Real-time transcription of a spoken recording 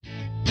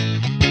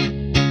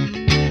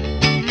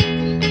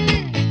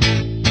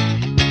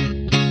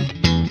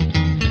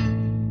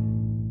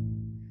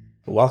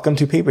Welcome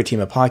to Paper Team,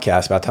 a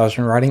podcast about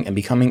television writing and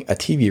becoming a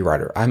TV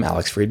writer. I'm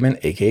Alex Friedman,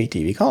 aka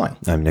TV Calling.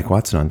 I'm Nick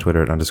Watson on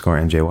Twitter at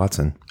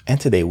 _NJ_Watson.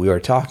 And today we are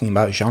talking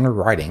about genre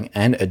writing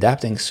and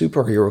adapting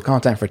superhero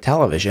content for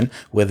television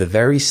with a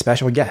very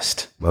special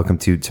guest. Welcome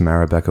to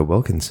Tamara Becca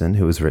Wilkinson,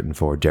 who has written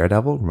for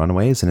Daredevil,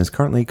 Runaways, and is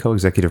currently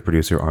co-executive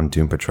producer on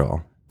Doom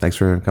Patrol. Thanks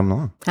for coming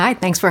along. Hi,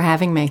 thanks for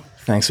having me.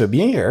 Thanks for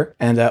being here,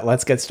 and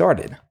let's get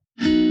started.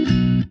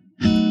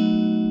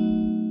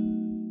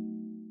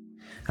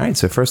 All right,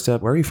 so first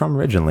up, where are you from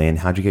originally, and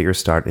how'd you get your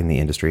start in the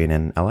industry and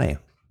in LA?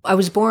 I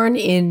was born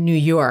in New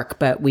York,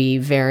 but we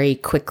very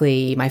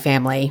quickly, my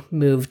family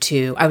moved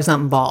to, I was not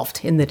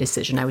involved in the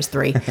decision, I was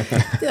 3.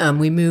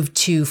 We moved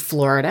to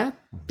Florida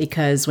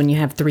because when you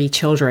have 3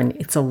 children,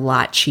 it's a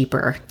lot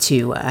cheaper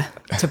to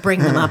bring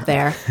them up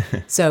there.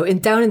 So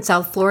down in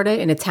South Florida,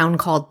 in a town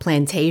called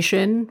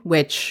Plantation,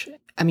 which,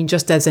 I mean,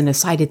 just as an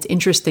aside, it's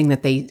interesting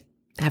that they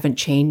haven't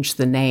changed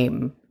the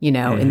name,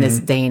 in this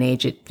day and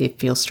age. It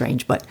feels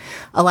strange, but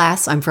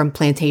alas, I'm from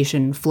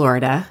Plantation,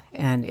 Florida,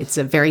 and it's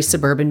a very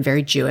suburban,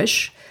 very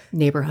Jewish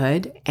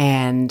neighborhood.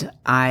 And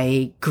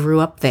I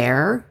grew up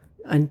there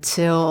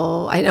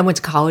until I went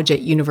to college at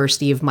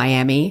University of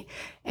Miami.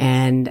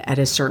 And at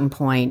a certain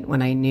point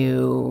when I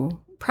knew,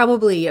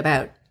 probably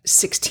about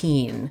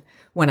 16,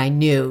 when I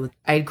knew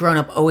I had grown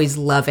up always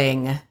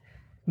loving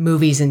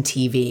movies and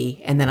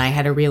TV. And then I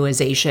had a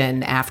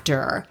realization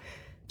after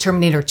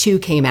Terminator 2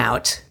 came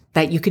out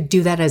that you could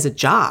do that as a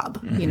job,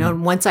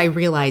 and once I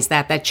realized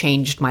that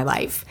changed my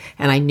life.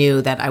 And I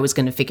knew that I was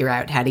going to figure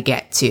out how to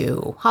get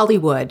to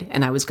Hollywood,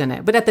 and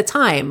but at the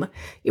time,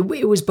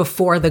 it was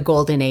before the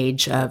golden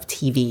age of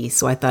TV.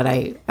 So I thought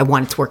I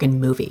wanted to work in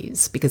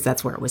movies because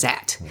that's where it was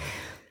at.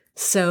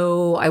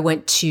 So I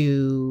went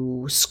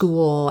to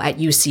school at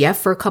UCF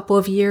for a couple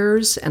of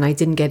years, and I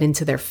didn't get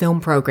into their film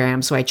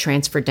program. So I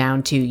transferred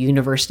down to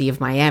University of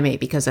Miami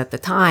because at the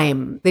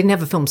time they didn't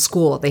have a film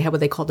school. They had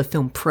what they called a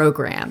film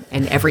program,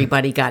 and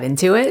everybody got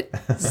into it.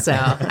 So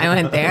I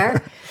went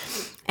there.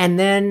 And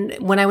then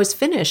when I was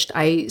finished,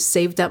 I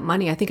saved up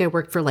money. I think I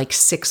worked for like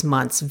 6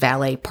 months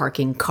valet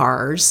parking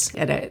cars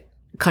at a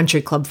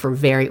country club for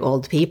very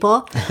old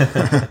people.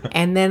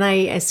 And then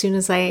as soon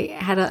as I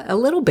had a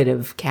little bit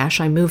of cash,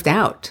 I moved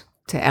out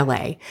to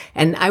LA.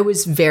 And I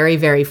was very,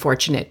 very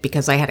fortunate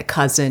because I had a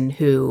cousin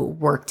who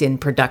worked in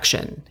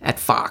production at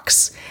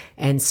Fox.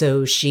 And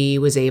so she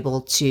was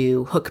able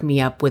to hook me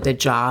up with a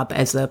job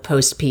as a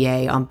post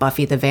PA on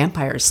Buffy the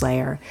Vampire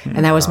Slayer.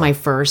 And that was my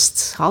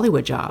first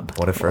Hollywood job.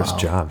 What a first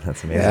job.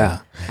 That's amazing. Yeah.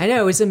 I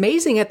know. It was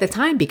amazing at the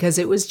time because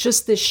it was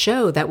just this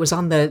show that was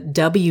on the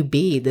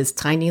WB, this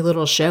tiny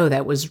little show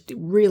that was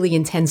really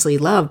intensely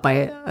loved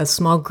by a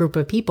small group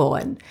of people.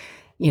 And,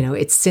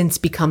 it's since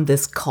become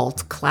this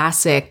cult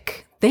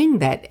classic thing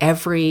that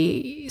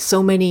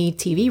so many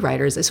TV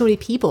writers, so many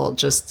people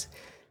just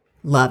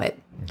love it.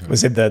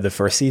 Was it the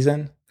first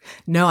season?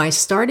 No, I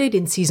started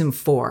in season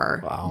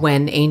 4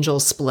 when Angel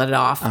split it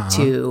off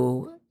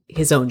to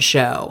his own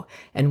show.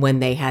 And when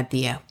they had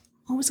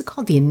what was it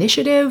called? The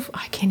Initiative?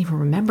 I can't even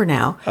remember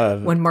now.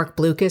 When Mark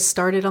Blucas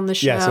started on the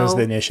show. Yes, it was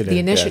The Initiative. The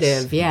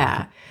Initiative,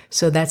 yeah.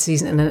 So that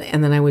season,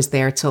 and then I was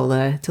there till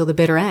the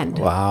bitter end.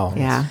 Wow.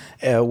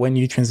 Yeah. When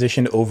you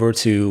transitioned over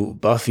to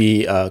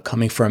Buffy,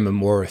 coming from a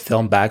more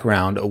film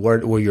background,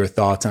 what were your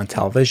thoughts on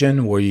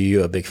television? Were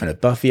you a big fan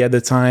of Buffy at the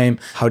time?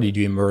 How did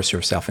you immerse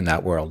yourself in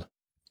that world?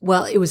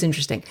 Well, it was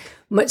interesting.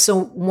 So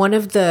one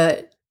of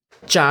the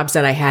jobs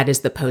that I had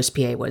as the post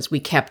PA was we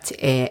kept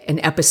an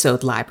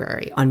episode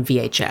library on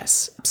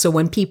VHS. So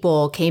when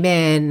people came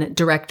in,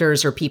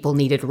 directors or people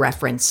needed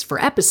reference for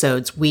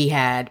episodes, we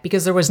had,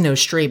 because there was no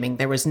streaming,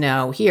 there was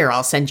no, here,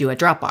 I'll send you a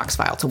Dropbox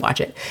file to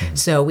watch it.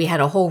 So we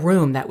had a whole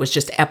room that was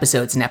just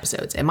episodes and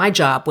episodes. And my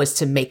job was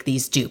to make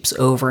these dupes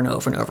over and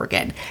over and over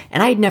again.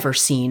 And I'd never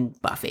seen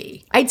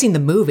Buffy. I'd seen the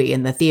movie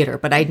in the theater,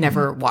 but I'd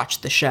never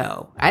watched the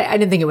show. I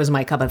didn't think it was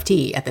my cup of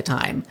tea at the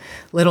time.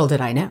 Little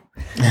did I know.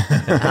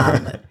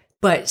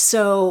 But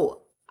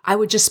so I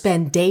would just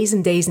spend days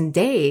and days and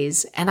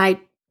days. And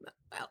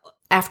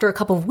after a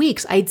couple of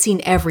weeks, I'd seen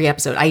every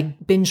episode. I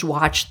binge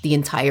watched the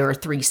entire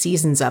 3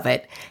 seasons of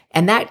it.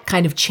 And that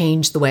kind of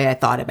changed the way I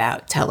thought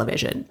about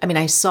television. I mean,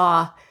 I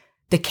saw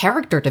the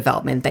character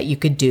development that you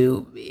could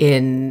do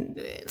in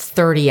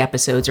 30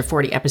 episodes or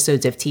 40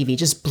 episodes of TV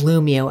just blew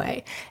me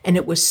away. And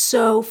it was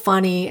so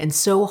funny and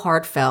so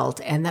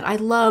heartfelt. And that I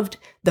loved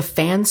the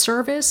fan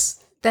service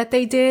that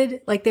they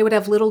did. Like they would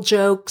have little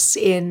jokes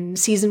in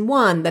season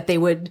 1 that they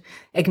would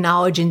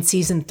acknowledge in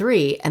season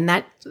 3. And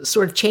that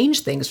sort of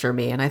changed things for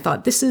me. And I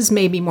thought this is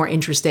maybe more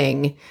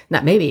interesting.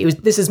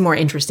 This is more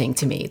interesting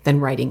to me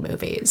than writing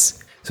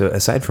movies. So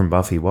aside from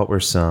Buffy, what were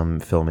some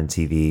film and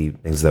TV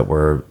things that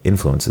were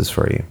influences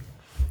for you?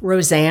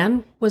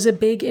 Roseanne was a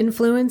big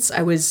influence.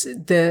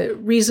 The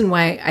reason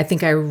why I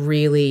think I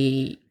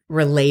really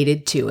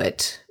related to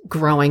it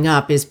growing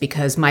up is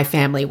because my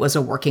family was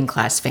a working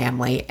class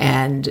family.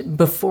 And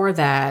before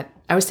that,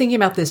 I was thinking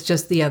about this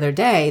just the other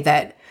day,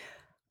 that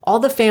all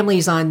the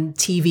families on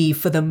TV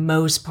for the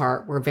most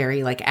part were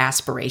very like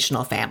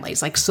aspirational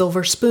families, like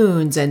Silver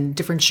Spoons and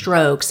Different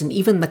Strokes, and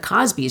even the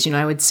Cosbys.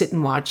 I would sit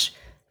and watch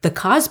the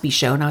Cosby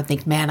Show and I would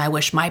think, man, I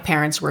wish my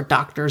parents were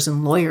doctors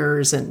and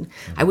lawyers, and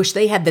I wish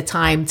they had the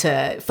time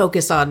to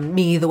focus on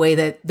me the way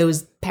that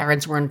those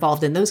parents were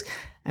involved in those.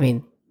 I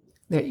mean,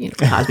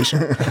 Cosby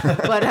Show.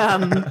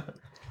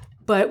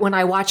 But when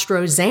I watched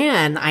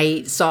Roseanne,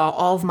 I saw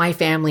all of my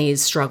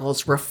family's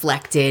struggles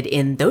reflected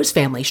in those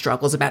family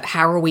struggles about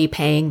how are we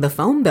paying the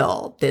phone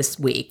bill this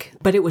week.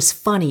 But it was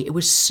funny. It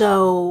was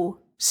so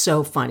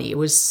funny. It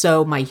was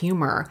so my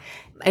humor.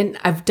 And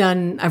I've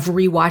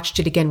rewatched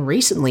it again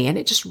recently, and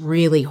it just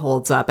really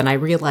holds up. And I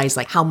realized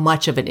like how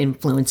much of an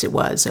influence it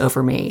was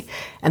over me.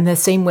 And the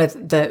same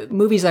with the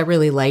movies I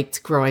really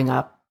liked growing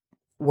up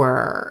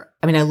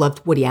I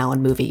loved Woody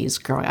Allen movies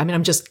growing.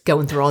 I'm just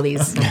going through all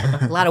these,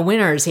 a lot of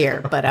winners here,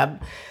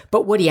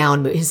 but Woody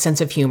Allen, his sense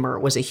of humor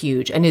was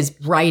and his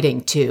writing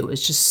too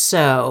is just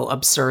so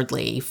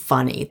absurdly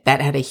funny.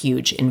 That had a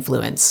huge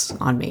influence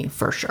on me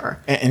for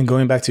sure. And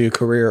going back to your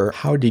career,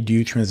 how did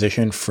you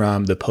transition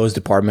from the post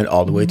department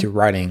all the way to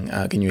writing?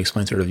 Can you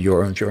explain sort of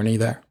your own journey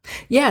there?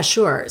 Yeah,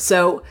 sure.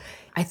 So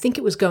I think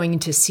it was going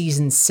into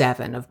season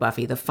 7 of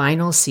Buffy, the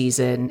final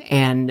season,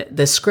 and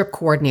the script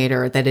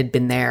coordinator that had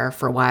been there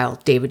for a while,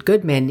 David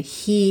Goodman,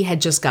 he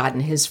had just gotten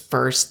his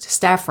first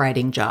staff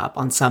writing job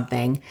on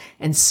something.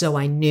 And so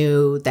I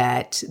knew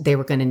that they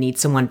were going to need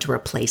someone to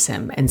replace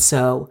him. And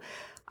so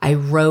I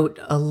wrote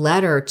a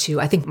letter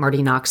to, I think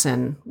Marty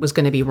Noxon was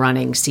going to be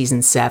running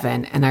season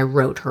 7, and I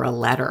wrote her a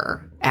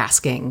letter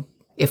asking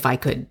if I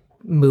could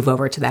move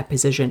over to that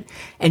position.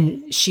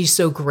 And she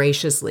so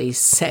graciously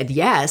said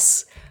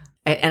yes.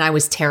 And I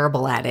was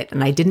terrible at it,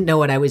 and I didn't know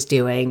what I was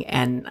doing.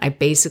 And I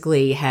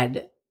basically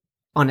had,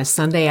 on a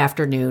Sunday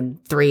afternoon,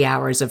 3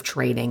 hours of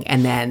training.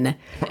 And then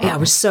I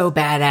was so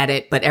bad at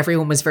it, but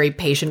everyone was very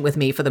patient with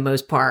me for the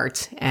most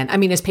part. And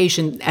as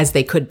patient as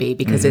they could be,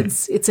 because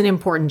it's an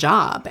important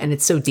job and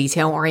it's so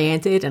detail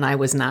oriented, and I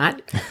was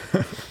not.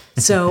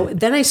 So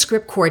then I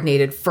script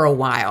coordinated for a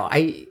while.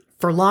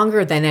 For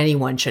longer than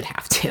anyone should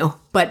have to,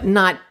 but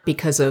not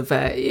because of,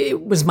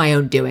 it was my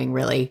own doing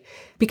really,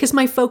 because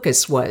my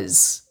focus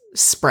was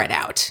spread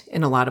out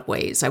in a lot of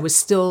ways. I was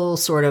still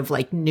sort of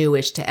like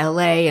newish to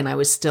LA, and I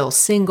was still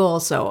single.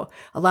 So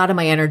a lot of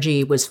my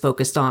energy was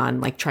focused on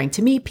like trying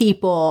to meet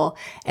people.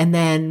 And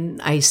then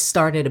I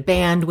started a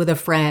band with a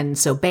friend.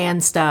 So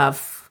band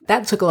stuff,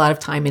 that took a lot of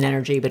time and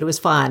energy, but it was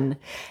fun.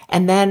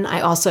 And then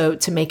I also,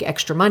 to make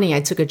extra money,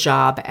 I took a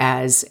job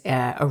as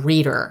a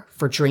reader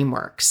for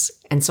DreamWorks.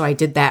 And so I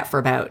did that for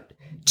about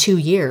 2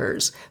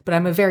 years, but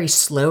I'm a very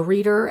slow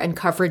reader and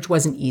coverage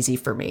wasn't easy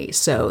for me.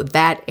 So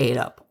that ate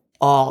up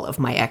all of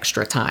my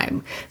extra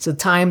time. So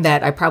time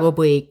that I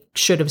probably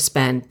should have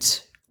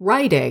spent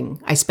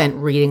writing, I spent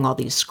reading all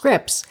these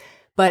scripts.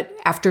 But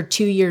after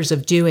 2 years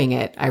of doing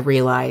it, I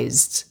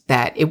realized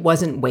that it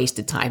wasn't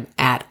wasted time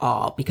at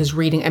all, because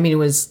reading, it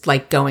was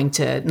like going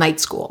to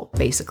night school,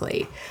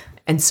 basically.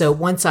 And so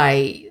once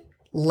I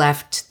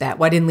left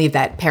that, I didn't leave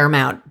that.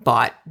 Paramount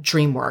bought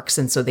DreamWorks,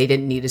 and so they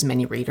didn't need as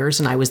many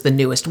readers, and I was the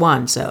newest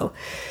one. So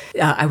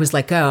I was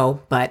let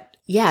go. But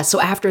yeah,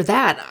 so after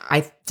that,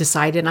 I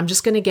decided I'm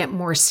just going to get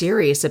more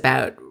serious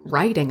about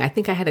writing. I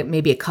think I had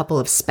maybe a couple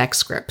of spec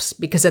scripts,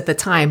 because at the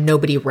time,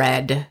 nobody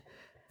read.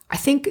 I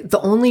think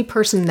the only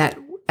person that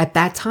at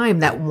that time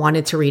that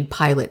wanted to read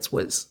pilots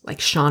was like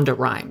Shonda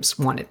Rhimes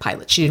wanted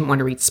pilots. She didn't want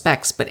to read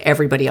specs, but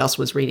everybody else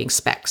was reading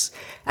specs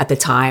at the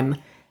time.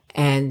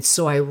 And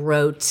so I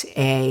wrote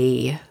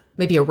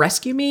maybe a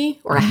Rescue Me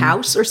or a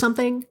House or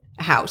something.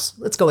 A House.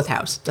 Let's go with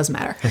House. Doesn't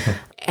matter.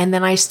 And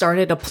then I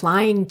started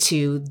applying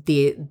to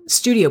the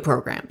studio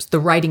programs, the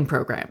writing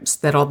programs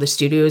that all the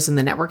studios and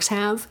the networks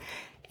have.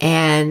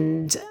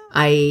 And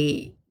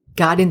I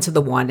got into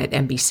the one at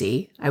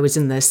NBC. I was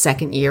in the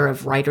second year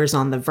of Writers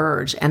on the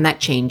Verge, and that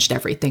changed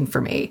everything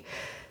for me,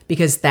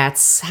 because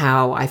that's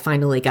how I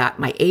finally got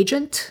my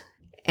agent.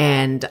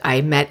 And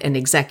I met an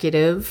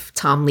executive,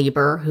 Tom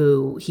Lieber,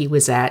 who he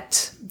was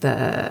at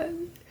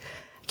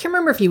I can't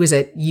remember if he was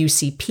at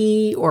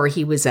UCP or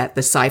he was at the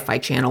Sci-Fi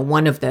Channel,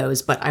 one of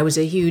those, but I was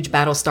a huge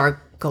Battlestar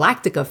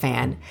Galactica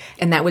fan,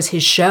 and that was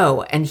his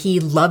show, and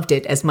he loved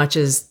it as much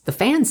as the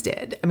fans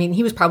did.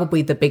 He was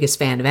probably the biggest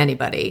fan of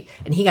anybody,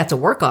 and he got to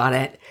work on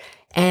it.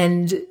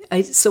 And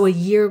so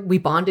we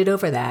bonded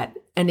over that.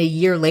 And a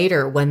year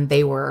later, when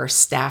they were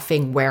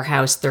staffing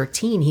Warehouse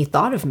 13, he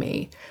thought of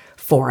me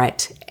for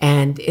it.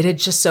 And it had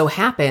just so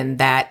happened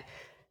that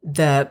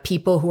the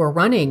people who were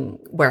running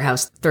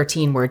Warehouse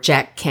 13 were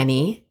Jack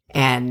Kenny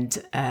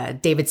and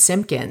David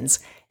Simpkins.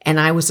 And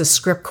I was a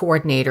script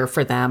coordinator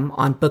for them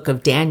on Book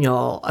of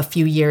Daniel a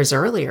few years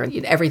earlier.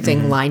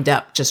 Everything lined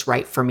up just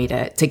right for me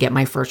to get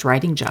my first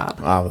writing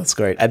job. Wow, that's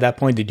great. At that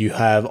point, did you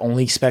have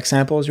only spec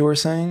samples, you were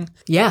saying?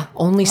 Yeah,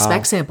 only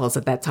spec samples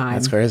at that time.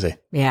 That's crazy.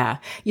 Yeah.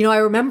 I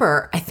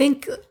remember, I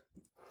think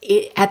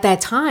at that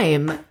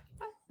time,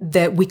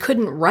 that we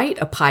couldn't write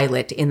a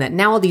pilot in that.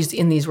 Now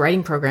in these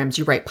writing programs,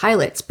 you write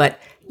pilots, but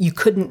you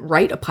couldn't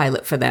write a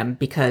pilot for them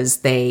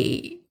because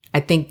I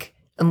think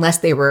unless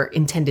they were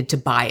intended to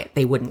buy it,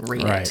 they wouldn't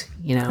read it,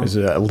 you know? There's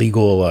a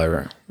legal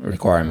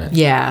requirement.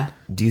 Yeah.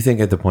 Do you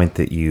think at the point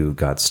that you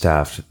got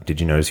staffed,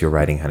 did you notice your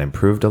writing had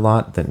improved a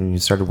lot then you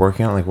started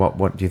working on it? Like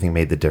what do you think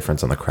made the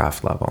difference on the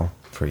craft level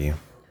for you?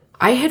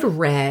 I had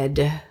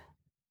read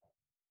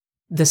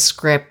the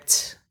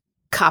script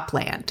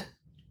Copland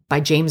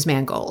by James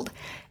Mangold,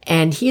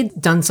 and he had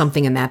done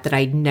something in that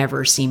I'd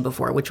never seen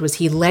before, which was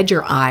he led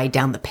your eye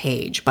down the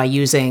page by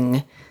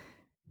using...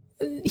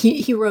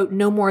 He wrote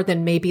no more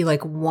than maybe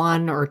like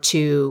 1 or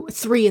 2,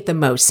 3 at the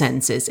most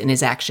sentences in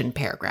his action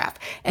paragraph.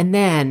 And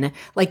then,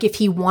 like, if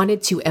he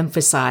wanted to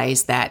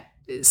emphasize that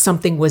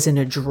something was in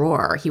a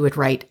drawer, he would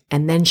write,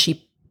 and then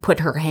she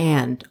put her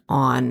hand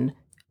on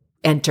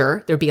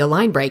enter, there'd be a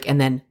line break, and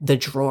then the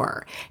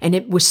drawer. And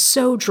it was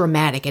so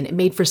dramatic, and it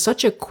made for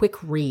such a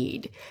quick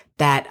read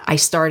that I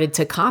started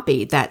to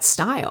copy that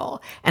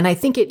style. And I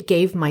think it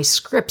gave my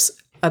scripts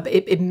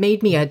it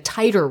made me a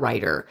tighter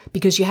writer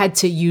because you had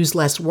to use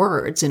less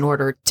words in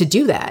order to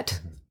do that.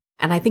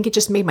 And I think it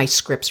just made my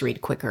scripts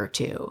read quicker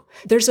too.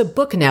 There's a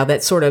book now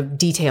that sort of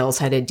details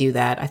how to do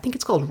that. I think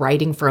it's called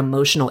Writing for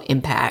Emotional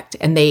Impact,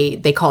 and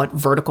they call it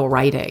vertical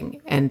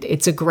writing. And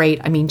it's a great,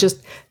 I mean,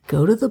 just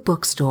go to the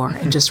bookstore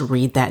and just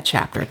read that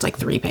chapter. It's like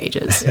 3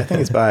 pages. I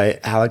think it's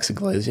by Alex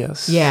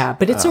Iglesias. Yeah,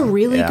 but it's a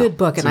really good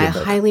book, and I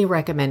book. highly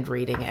recommend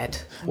reading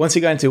it. Once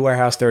you got into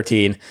Warehouse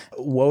 13,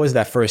 what was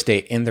that first day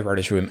in the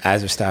writer's room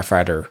as a staff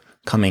writer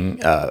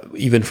coming,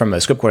 even from a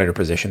script coordinator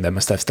position? That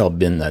must have still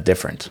been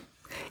different.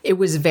 It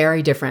was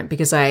very different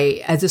because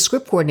as a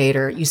script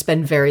coordinator, you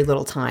spend very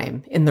little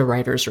time in the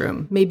writer's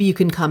room. Maybe you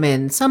can come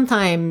in.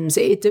 Sometimes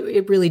it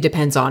really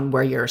depends on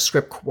where you're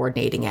script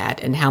coordinating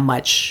at and how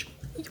much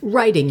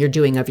writing you're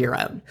doing of your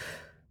own.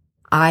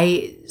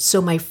 I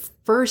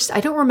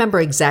don't remember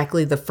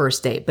exactly the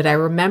first date, but I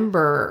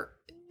remember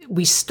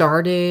we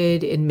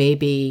started in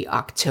maybe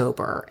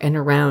October, and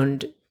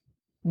around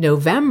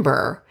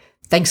November,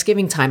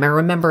 Thanksgiving time, I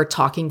remember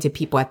talking to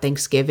people at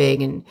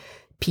Thanksgiving, and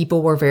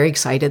people were very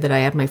excited that I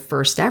had my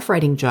first staff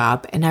writing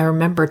job. And I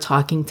remember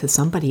talking to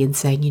somebody and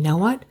saying, you know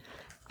what?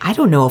 I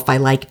don't know if I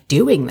like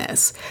doing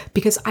this,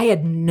 because I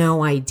had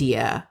no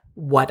idea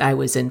what I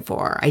was in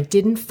for. I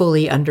didn't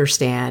fully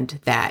understand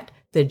that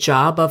the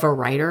job of a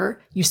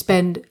writer, you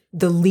spend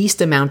the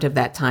least amount of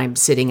that time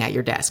sitting at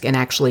your desk and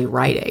actually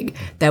writing.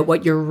 That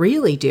what you're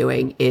really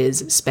doing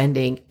is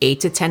spending 8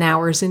 to 10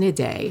 hours in a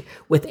day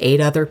with 8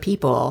 other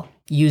people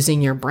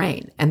using your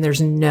brain. And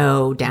there's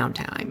no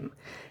downtime.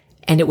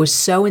 And it was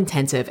so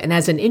intensive. And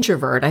as an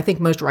introvert, I think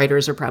most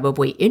writers are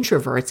probably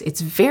introverts. It's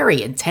very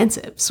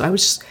intensive. So I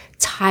was just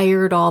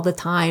tired all the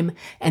time.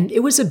 And it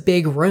was a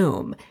big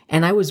room.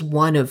 And I was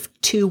one of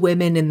 2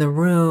 women in the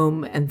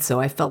room. And so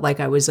I felt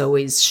like I was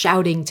always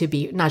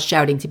not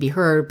shouting to be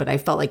heard, but I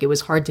felt like it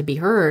was hard to be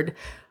heard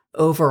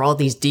over all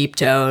these deep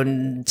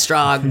tone,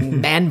 strong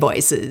man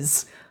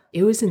voices.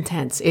 It was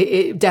intense.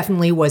 It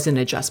definitely was an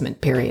adjustment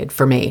period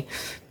for me.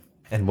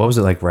 And what was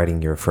it like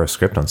writing your first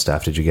script on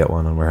staff? Did you get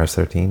one on Warehouse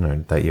 13 or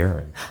that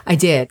year? I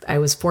did. I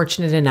was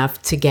fortunate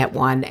enough to get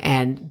one,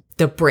 and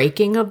the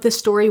breaking of the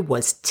story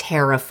was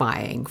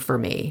terrifying for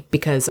me,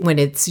 because when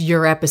it's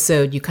your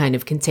episode, you kind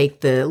of can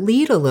take the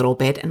lead a little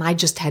bit, and I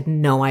just had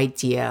no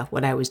idea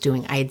what I was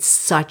doing. I had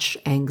such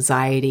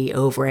anxiety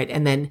over it,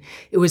 and then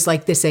it was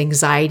like this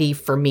anxiety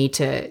for me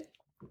to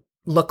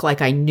look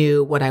like I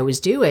knew what I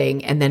was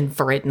doing, and then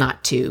for it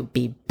not to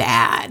be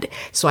bad.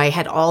 So I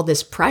had all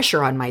this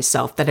pressure on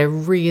myself that I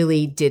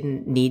really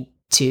didn't need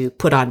to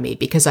put on me,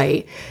 because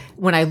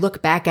when I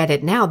look back at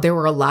it now, there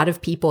were a lot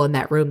of people in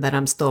that room that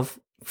I'm still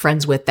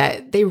friends with,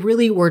 that they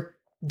really were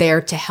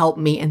there to help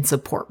me and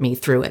support me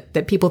through it,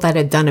 that people that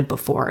had done it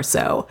before.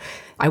 So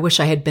I wish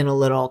I had been a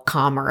little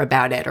calmer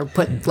about it or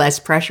put less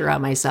pressure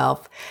on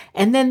myself.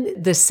 And then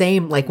the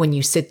same, like when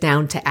you sit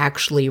down to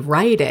actually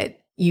write it,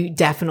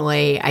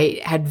 I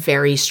had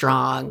very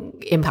strong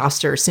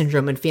imposter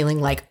syndrome and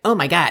feeling like, oh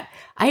my God,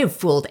 I have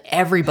fooled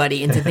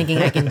everybody into thinking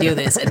I can do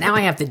this. And now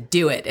I have to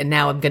do it. And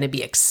now I'm going to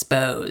be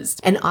exposed.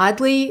 And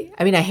oddly,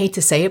 I mean, I hate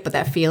to say it, but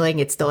that feeling,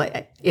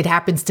 it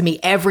happens to me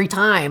every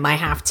time I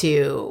have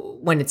to,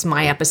 when it's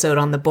my episode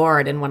on the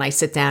board and when I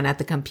sit down at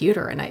the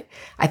computer. And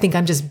I think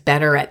I'm just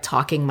better at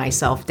talking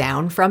myself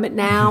down from it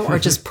now, or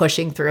just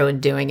pushing through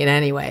and doing it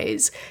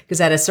anyways.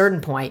 Because at a certain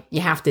point,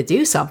 you have to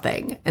do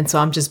something. And so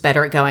I'm just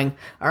better at going,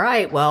 all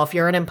right, well, if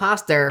you're an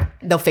imposter,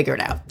 they'll figure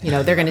it out.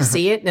 They're going to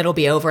see it and it'll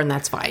be over, and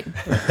that's fine.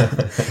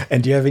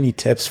 And do you have any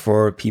tips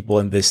for people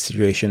in this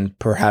situation,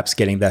 perhaps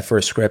getting that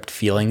first script,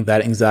 feeling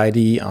that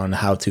anxiety, on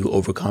how to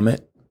overcome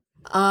it?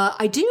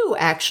 I do,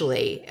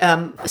 actually.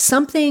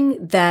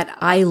 Something that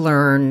I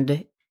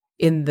learned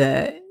in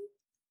the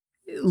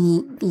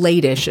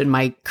late-ish in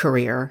my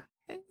career,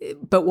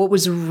 but what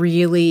was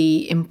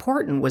really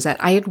important was that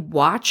I had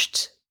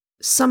watched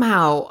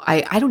somehow,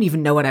 I don't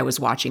even know what I was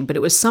watching, but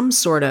it was some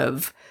sort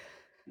of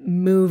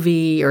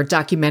movie or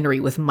documentary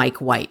with Mike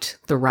White,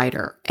 the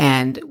writer.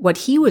 And what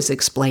he was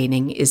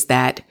explaining is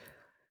that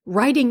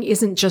writing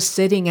isn't just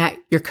sitting at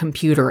your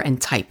computer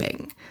and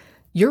typing.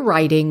 You're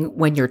writing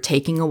when you're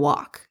taking a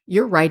walk.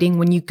 You're writing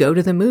when you go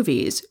to the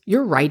movies.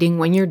 You're writing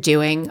when you're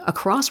doing a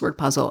crossword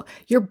puzzle.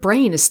 Your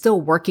brain is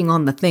still working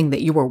on the thing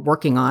that you were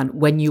working on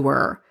when you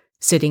were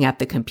sitting at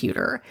the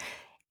computer.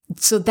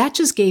 So that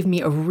just gave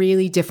me a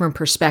really different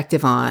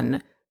perspective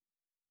on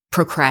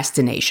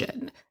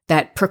procrastination.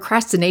 That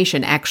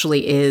procrastination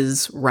actually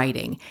is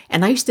writing.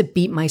 And I used to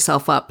beat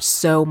myself up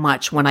so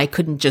much when I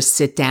couldn't just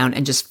sit down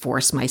and just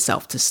force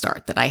myself to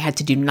start, that I had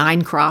to do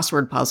 9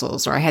 crossword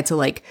puzzles, or I had to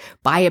like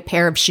buy a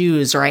pair of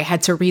shoes, or I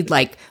had to read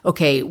like,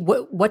 okay,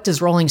 what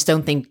does Rolling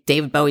Stone think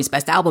David Bowie's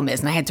best album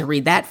is? And I had to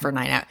read that for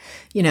 9 hours,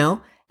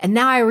 And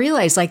now I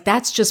realize like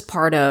that's just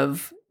part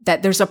of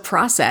that. There's a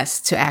process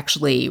to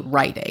actually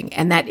writing,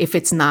 and that if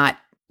it's not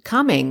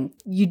coming,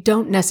 you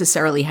don't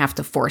necessarily have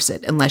to force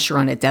it unless you're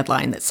on a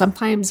deadline. That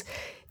sometimes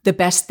the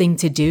best thing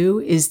to do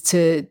is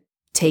to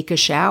take a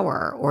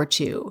shower or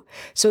two.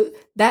 So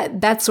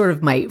that's sort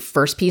of my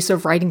first piece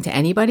of writing to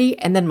anybody.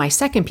 And then my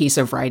second piece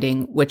of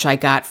writing, which I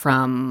got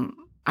from,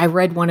 I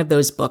read one of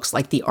those books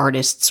like The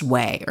Artist's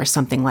Way or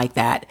something like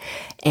that.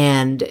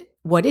 And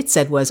what it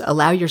said was,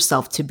 allow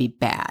yourself to be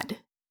bad.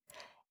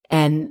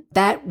 And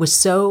that was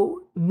so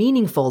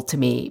meaningful to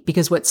me,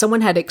 because what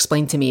someone had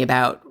explained to me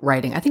about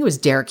writing, I think it was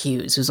Derek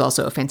Hughes, who's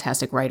also a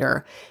fantastic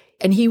writer.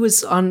 And he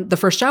was on the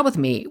first job with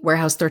me,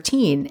 Warehouse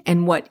 13.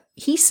 And what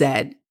he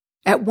said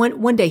at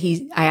one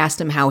day, I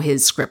asked him how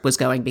his script was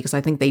going, because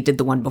I think they did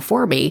the one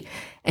before me.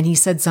 And he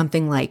said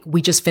something like,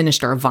 we just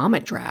finished our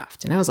vomit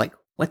draft. And I was like,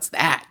 what's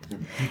that?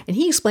 And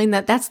he explained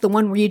that that's the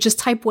one where you just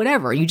type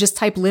whatever. You just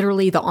type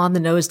literally the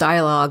on-the-nose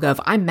dialogue of,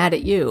 I'm mad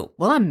at you.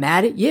 Well, I'm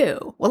mad at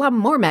you. Well, I'm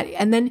more mad.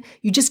 And then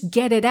you just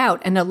get it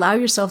out and allow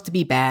yourself to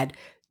be bad.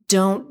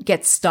 Don't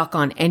get stuck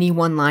on any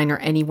one line or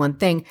any one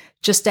thing,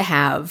 just to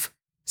have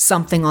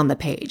something on the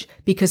page,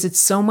 because it's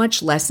so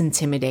much less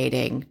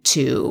intimidating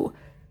to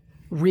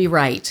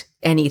rewrite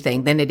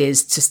anything than it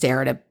is to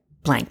stare at a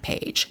blank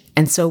page.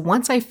 And so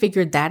once I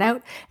figured that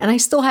out, and I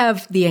still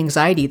have the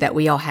anxiety that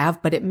we all have,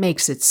 but it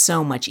makes it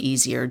so much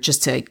easier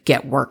just to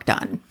get work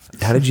done.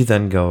 How did you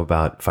then go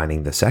about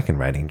finding the second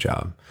writing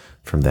job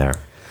from there?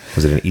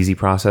 Was it an easy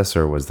process,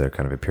 or was there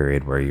kind of a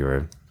period where you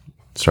were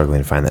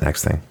struggling to find the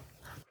next thing?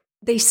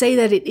 They say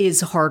that it is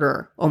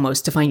harder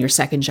almost to find your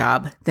second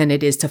job than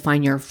it is to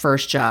find your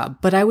first job.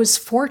 But I was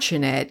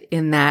fortunate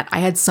in that I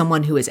had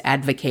someone who was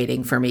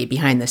advocating for me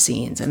behind the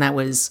scenes, and that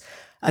was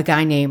a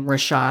guy named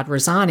Rashad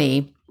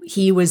Razani.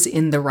 He was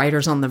in the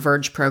Writers on the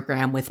Verge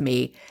program with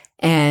me,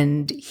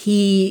 and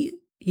he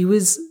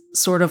was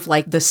sort of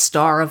like the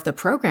star of the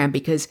program,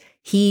 because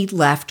he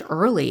left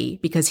early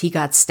because he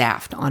got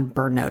staffed on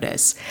Burn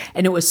Notice.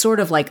 And it was sort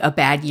of like a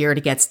bad year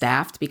to get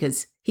staffed,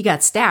 because he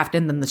got staffed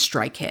and then the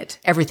strike hit.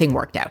 Everything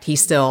worked out.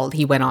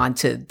 He went on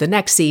to the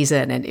next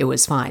season and it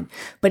was fine.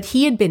 But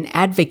he had been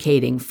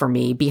advocating for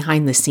me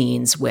behind the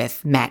scenes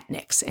with Matt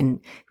Nix.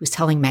 And he was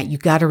telling Matt, you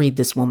got to read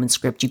this woman's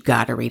script. You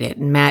got to read it.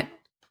 And Matt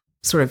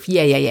sort of,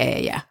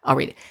 yeah, I'll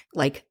read it.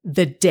 Like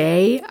the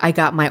day I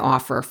got my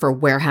offer for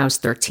Warehouse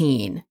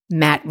 13,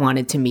 Matt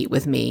wanted to meet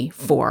with me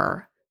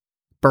for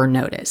Burn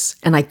Notice.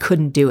 And I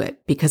couldn't do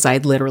it because I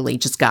had literally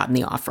just gotten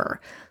the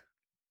offer.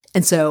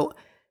 And so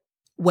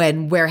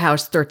when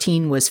Warehouse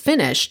 13 was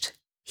finished,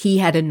 he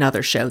had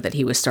another show that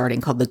he was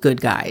starting called The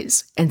Good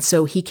Guys. And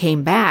so he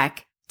came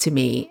back to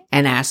me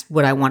and asked,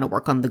 would I want to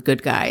work on The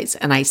Good Guys?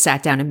 And I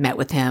sat down and met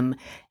with him.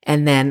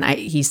 And then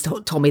he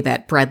told me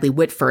that Bradley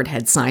Whitford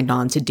had signed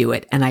on to do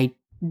it. And I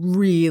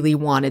really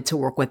wanted to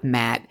work with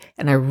Matt,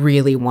 and I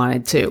really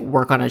wanted to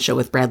work on a show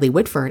with Bradley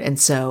Whitford. And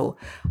so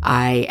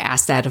I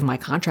asked out of my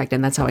contract,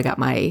 and that's how I got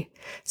my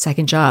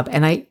second job.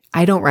 And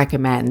I don't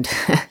recommend,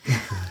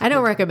 I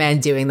don't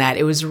recommend doing that.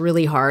 It was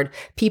really hard.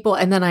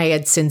 And then I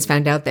had since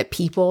found out that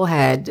people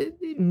had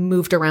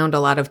moved around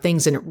a lot of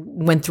things and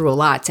went through a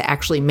lot to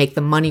actually make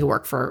the money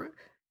work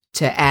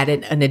to add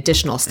an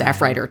additional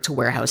staff writer to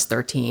Warehouse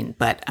 13.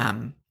 But,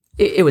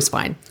 it was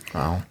fine.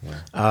 Wow.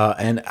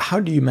 And how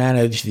do you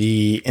manage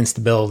the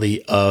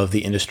instability of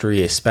the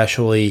industry,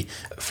 especially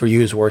for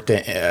you who's worked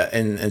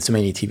in so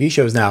many TV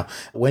shows now?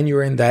 When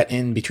you're in that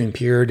in-between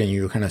period and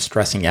you're kind of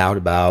stressing out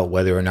about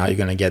whether or not you're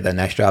going to get that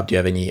next job, do you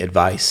have any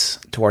advice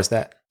towards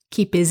that?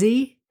 Keep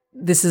busy.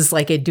 This is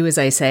like a do as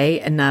I say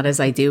and not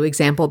as I do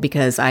example,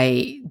 because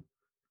I'm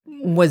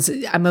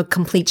a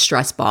complete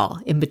stress ball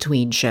in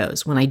between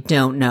shows when I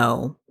don't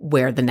know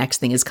where the next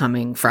thing is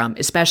coming from,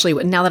 especially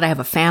now that I have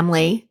a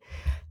family.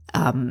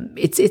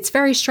 It's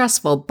very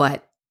stressful,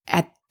 but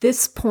at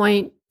this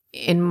point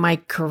in my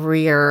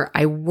career,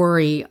 I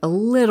worry a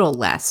little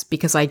less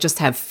because I just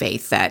have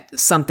faith that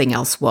something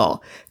else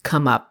will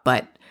come up.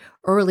 But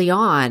early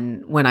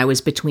on, when I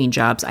was between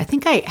jobs, I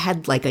think I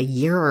had like a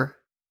year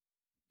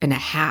and a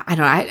half.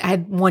 I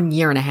had 1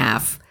 year and a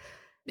half.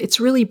 It's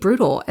really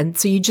brutal. And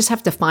so you just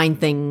have to find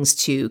things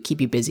to keep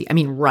you busy. I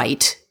mean,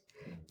 write.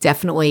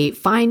 Definitely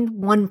find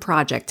one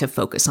project to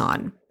focus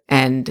on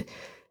and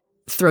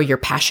throw your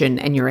passion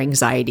and your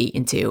anxiety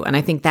into. And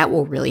I think that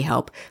will really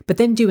help. But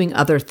then doing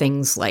other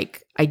things,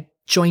 like I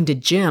joined a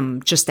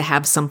gym just to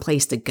have some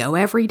place to go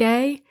every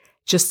day.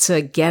 just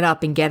to get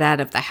up and get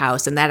out of the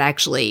house. And that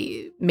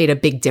actually made a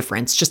big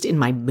difference just in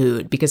my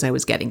mood because I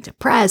was getting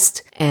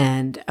depressed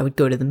and I would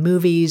go to the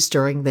movies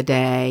during the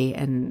day.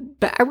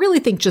 But I really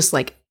think just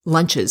like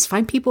lunches,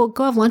 find people,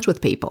 go have lunch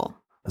with people.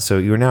 So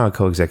you're now a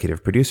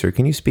co-executive producer.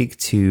 Can you speak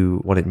to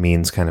what it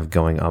means kind of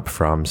going up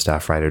from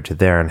staff writer to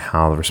there and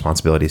how the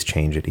responsibilities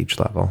change at each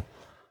level?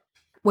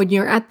 When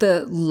you're at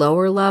the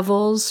lower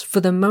levels, for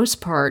the most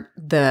part,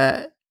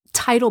 the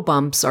title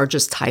bumps are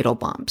just title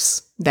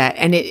bumps.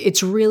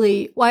 It's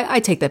really, well, I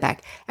take that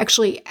back.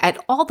 Actually, at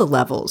all the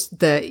levels,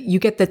 you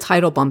get the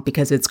title bump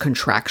because it's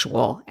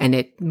contractual, and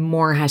it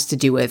more has to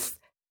do with,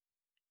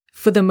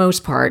 for the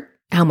most part,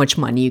 how much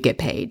money you get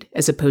paid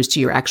as opposed to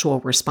your actual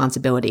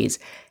responsibilities.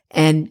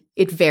 And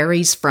it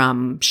varies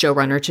from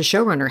showrunner to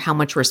showrunner how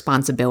much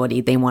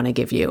responsibility they want to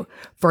give you.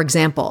 For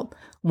example,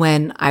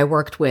 when I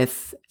worked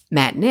with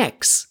Matt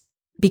Nix,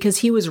 because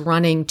he was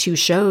running 2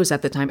 shows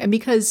at the time, and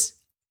because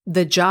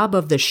the job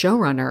of the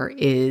showrunner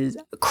is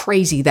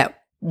crazy that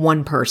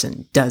one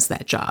person does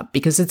that job,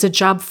 because it's a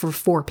job for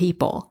 4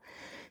 people.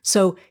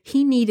 So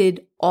he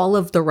needed all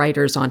of the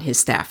writers on his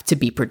staff to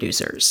be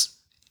producers,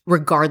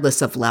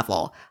 regardless of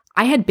level.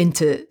 I had been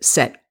to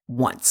set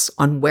once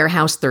on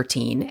Warehouse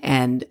 13,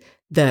 and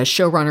the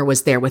showrunner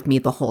was there with me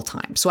the whole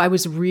time. So I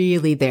was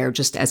really there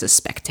just as a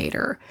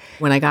spectator.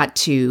 When I got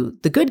to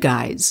The Good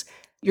Guys,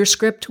 your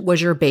script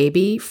was your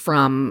baby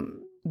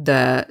from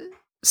the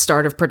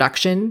start of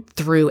production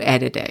through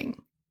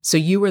editing. So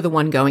you were the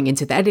one going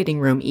into the editing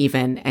room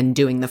even and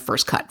doing the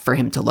first cut for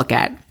him to look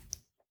at.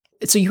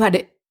 So you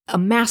had a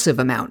massive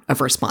amount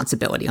of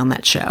responsibility on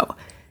that show.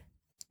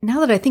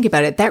 Now that I think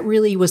about it, that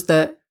really was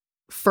the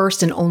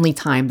first and only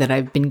time that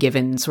I've been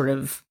given sort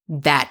of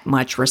that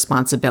much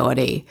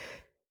responsibility.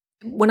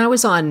 When I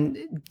was on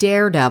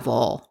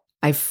Daredevil,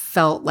 I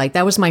felt like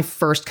that was my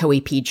first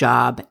co-EP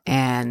job,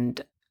 and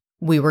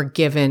we were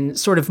given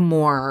sort of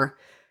more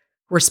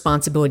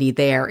responsibility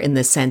there in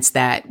the sense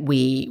that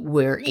we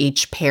were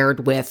each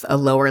paired with a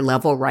lower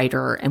level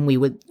writer, and we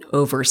would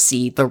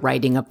oversee the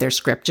writing of their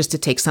script just to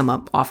take some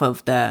up off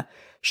of the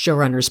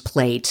showrunner's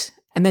plate,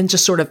 and then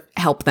just sort of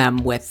help them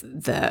with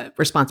the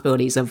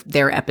responsibilities of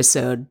their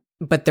episode.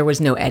 But there was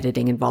no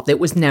editing involved.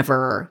 It was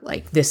never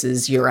like, this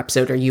is your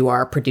episode, or you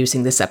are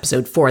producing this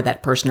episode for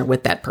that person or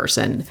with that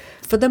person.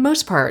 For the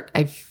most part,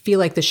 I feel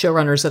like the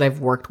showrunners that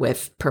I've worked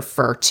with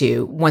prefer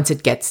to, once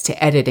it gets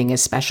to editing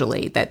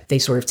especially, that they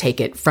sort of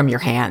take it from your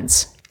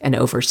hands and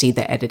oversee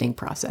the editing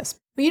process.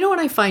 But you know what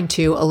I find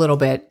too, a little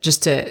bit,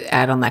 just to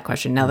add on that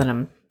question, now that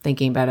I'm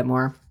thinking about it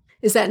more,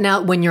 is that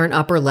now when you're an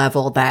upper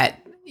level, that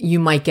you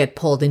might get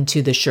pulled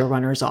into the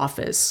showrunner's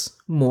office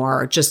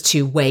more just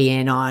to weigh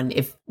in on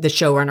if the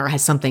showrunner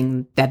has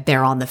something that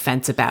they're on the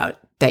fence about,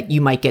 that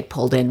you might get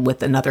pulled in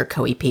with another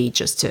co-EP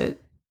just to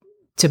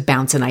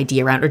bounce an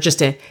idea around or just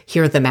to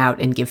hear them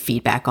out and give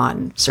feedback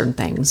on certain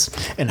things.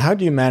 And how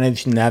do you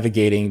manage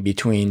navigating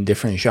between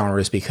different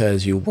genres?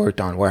 Because you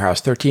worked on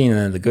Warehouse 13 and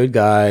then The Good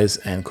Guys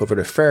and Covert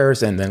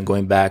Affairs, and then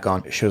going back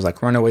on shows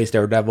like Runaways,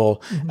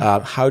 Daredevil.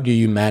 Mm-hmm. How do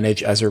you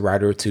manage as a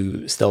writer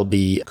to still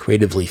be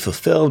creatively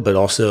fulfilled, but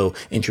also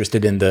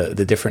interested in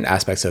the different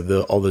aspects of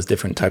all those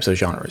different types of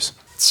genres?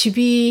 To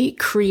be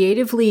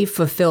creatively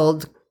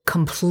fulfilled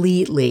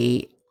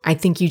completely, I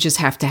think you just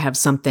have to have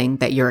something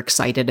that you're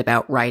excited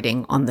about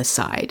writing on the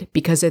side,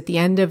 because at the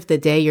end of the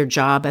day, your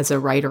job as a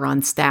writer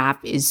on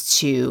staff is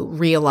to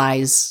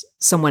realize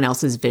someone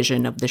else's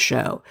vision of the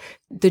show.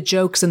 The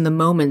jokes and the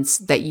moments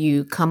that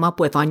you come up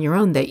with on your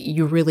own that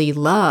you really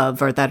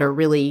love or that are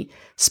really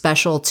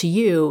special to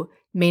you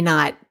may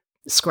not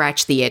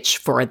scratch the itch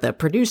for the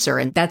producer.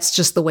 And that's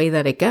just the way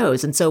that it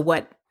goes. And so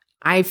what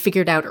I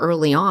figured out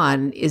early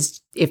on is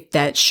if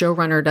that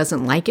showrunner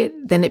doesn't like it,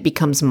 then it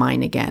becomes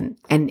mine again,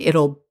 and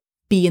it'll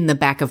be in the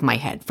back of my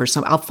head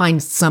I'll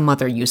find some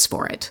other use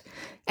for it.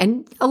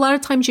 And a lot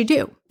of times you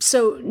do.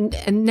 So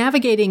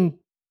navigating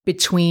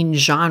between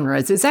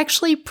genres is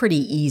actually pretty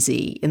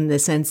easy in the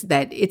sense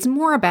that it's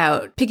more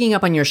about picking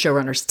up on your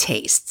showrunner's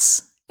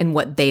tastes and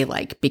what they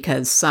like,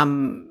 because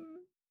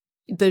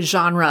the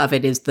genre of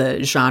it is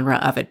the genre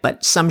of it,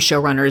 but some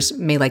showrunners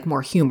may like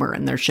more humor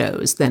in their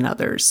shows than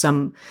others.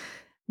 Some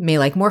may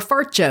like more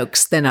fart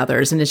jokes than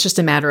others. And it's just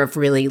a matter of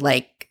really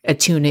like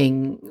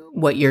attuning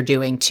what you're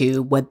doing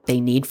to what they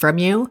need from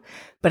you.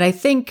 But I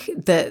think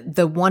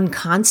the one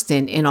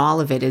constant in all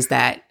of it is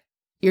that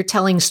you're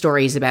telling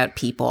stories about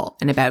people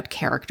and about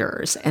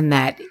characters. And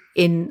that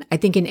I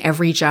think in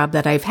every job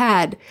that I've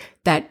had,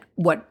 that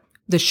what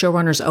the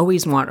showrunners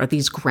always want are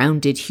these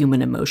grounded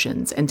human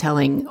emotions and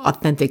telling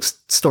authentic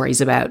stories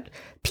about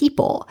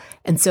people.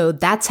 And so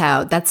that's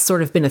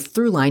sort of been a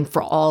through line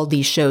for all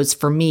these shows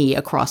for me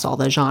across all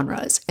the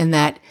genres. And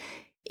that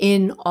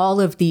in all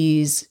of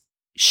these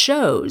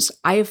shows,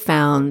 I have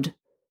found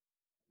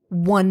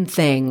one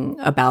thing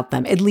about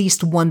them, at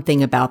least one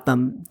thing about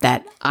them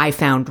that I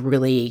found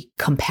really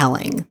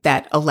compelling,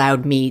 that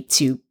allowed me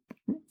to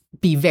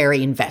be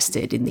very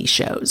invested in these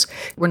shows.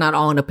 We're not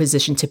all in a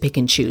position to pick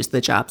and choose the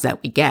jobs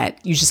that we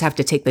get. You just have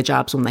to take the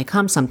jobs when they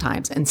come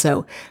sometimes. And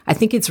so I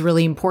think it's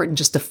really important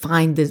just to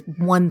find the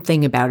one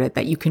thing about it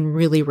that you can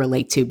really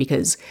relate to,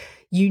 because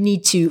you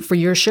need to, for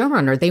your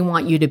showrunner, they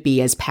want you to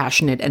be as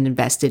passionate and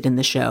invested in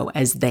the show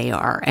as they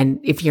are. And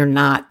if you're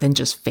not, then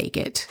just fake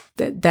it.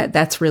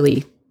 That's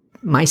really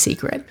my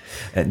secret.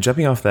 And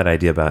jumping off that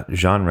idea about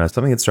genre,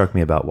 something that struck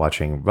me about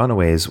watching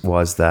Runaways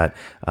was that,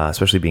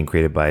 especially being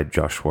created by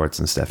Josh Schwartz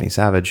and Stephanie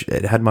Savage,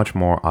 it had much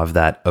more of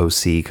that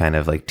OC kind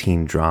of like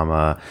teen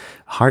drama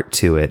heart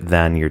to it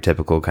than your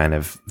typical kind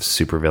of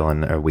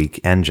supervillain or weak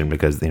engine,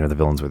 because, the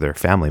villains were their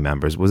family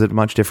members. Was it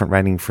much different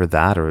writing for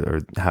that,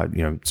 or how,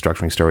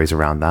 structuring stories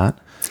around that?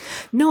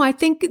 No, I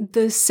think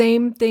the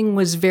same thing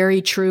was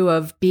very true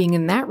of being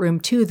in that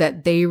room too,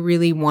 that they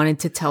really wanted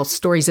to tell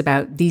stories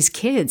about these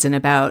kids and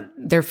about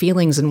their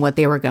feelings and what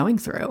they were going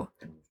through,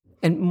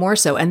 and more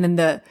so. And then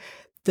the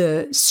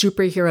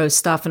superhero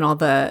stuff and all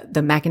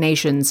the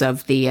machinations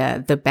of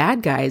the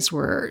bad guys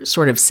were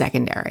sort of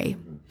secondary.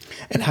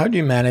 And how do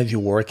you manage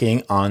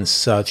working on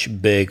such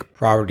big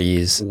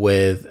properties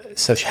with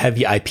such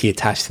heavy IP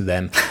attached to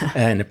them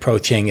and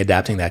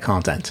adapting that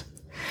content?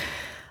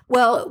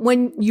 Well,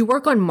 when you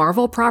work on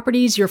Marvel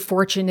properties, you're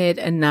fortunate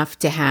enough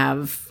to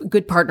have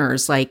good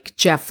partners like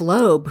Jeff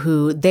Loeb,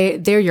 who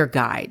they're your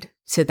guide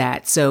to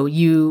that. So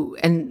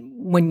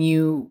when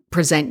you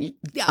present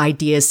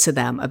ideas to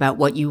them about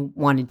what you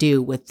want to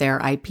do with their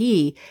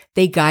IP,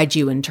 they guide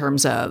you in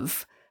terms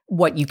of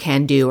what you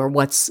can do or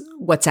what's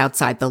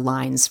outside the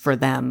lines for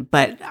them.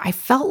 But I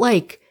felt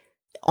like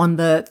on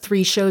the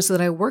 3 shows that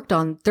I worked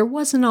on, there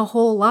wasn't a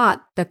whole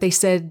lot that they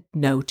said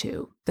no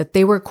to, that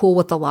they were cool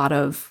with a lot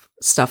of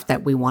stuff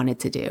that we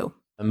wanted to do.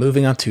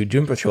 Moving on to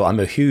Doom Patrol, I'm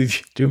a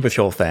huge Doom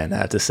Patrol fan, I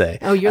have to say.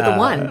 Oh, you're the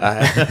one.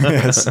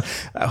 Yes.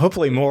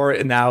 Hopefully more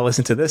now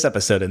listen to this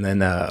episode and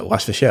then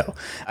watch the show.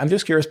 I'm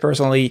just curious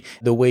personally,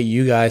 the way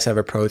you guys have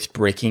approached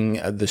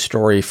breaking the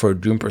story for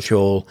Doom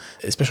Patrol,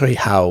 especially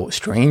how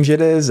strange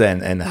it is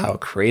and how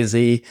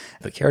crazy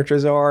the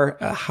characters are.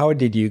 How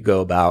did you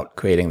go about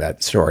creating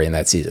that story in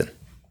that season?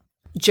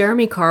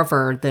 Jeremy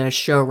Carver, the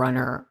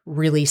showrunner,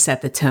 really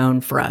set the tone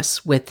for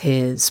us with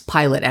his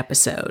pilot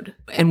episode.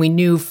 And we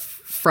knew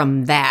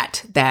from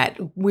that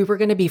we were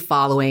going to be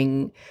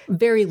following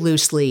very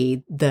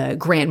loosely the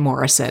Grant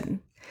Morrison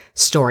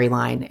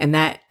storyline. And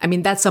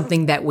that's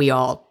something that we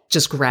all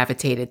just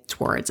gravitated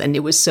towards. And it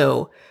was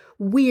so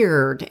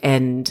weird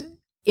and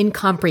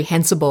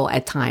incomprehensible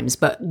at times,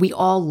 but we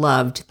all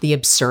loved the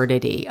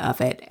absurdity of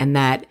it. And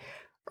that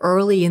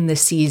early in the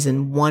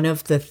season, one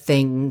of the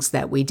things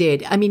that we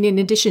did, in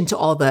addition to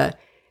all the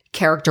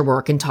character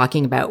work and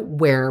talking about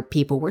where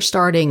people were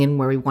starting and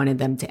where we wanted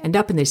them to end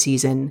up in the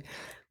season,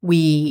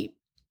 we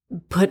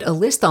put a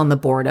list on the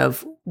board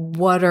of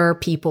what are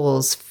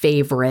people's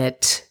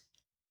favorite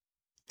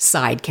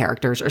side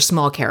characters or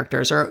small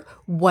characters, or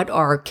what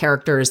are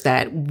characters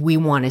that we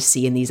want to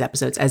see in these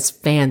episodes as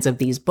fans of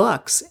these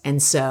books.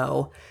 And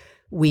so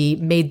we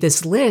made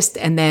this list,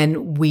 and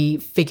then we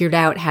figured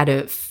out how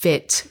to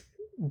fit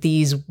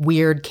these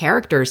weird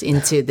characters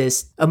into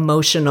this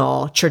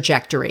emotional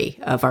trajectory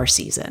of our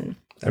season.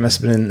 That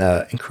must have been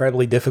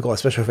incredibly difficult,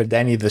 especially for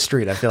Danny the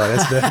Street. I feel like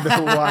that's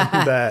the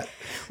one that...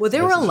 Well,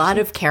 there were a lot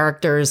of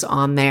characters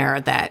on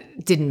there that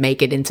didn't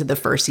make it into the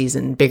first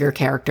season, bigger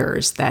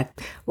characters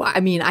that,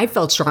 I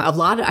felt strong.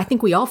 I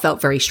think we all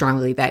felt very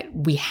strongly that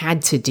we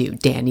had to do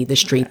Danny the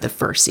Street the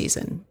first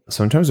season.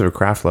 So in terms of a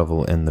craft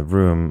level in the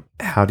room,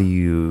 how do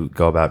you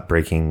go about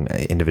breaking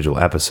individual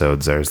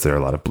episodes? Is there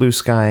a lot of blue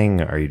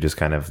skying? Are you just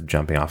kind of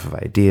jumping off of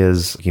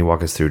ideas? Can you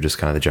walk us through just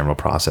kind of the general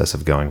process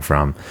of going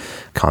from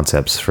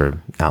concepts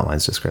for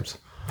outlines to scripts?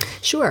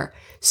 Sure.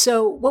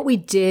 So what we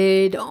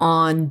did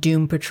on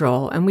Doom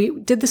Patrol, and we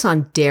did this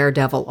on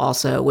Daredevil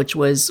also, which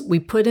was we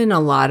put in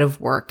a lot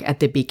of work at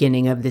the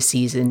beginning of the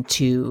season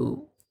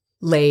to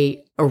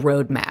lay a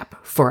roadmap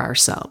for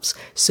ourselves.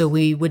 So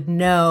we would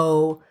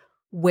know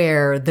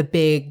where the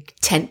big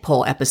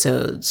tentpole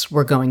episodes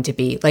were going to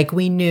be. Like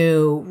we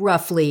knew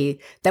roughly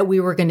that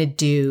we were going to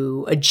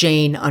do a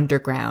Jane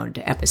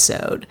Underground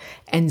episode.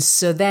 And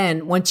so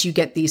then once you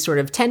get these sort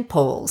of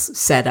tentpoles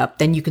set up,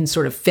 then you can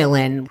sort of fill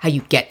in how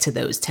you get to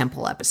those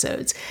tentpole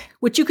episodes,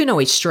 which you can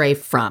always stray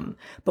from.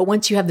 But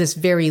once you have this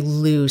very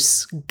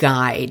loose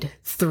guide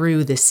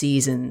through the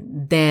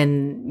season,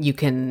 then you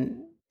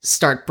can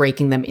start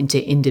breaking them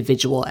into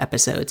individual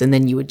episodes. And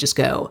then you would just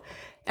go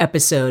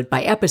episode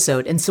by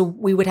episode. And so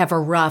we would have a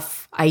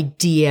rough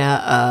idea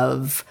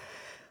of,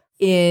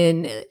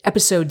 in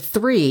episode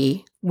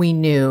 3, we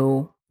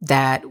knew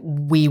that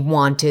we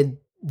wanted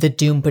the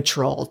Doom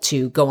Patrol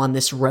to go on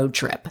this road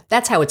trip.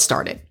 That's how it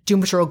started.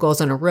 Doom Patrol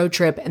goes on a road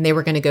trip, and they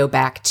were going to go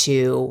back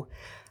to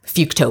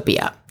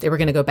Fuchtopia. They were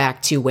going to go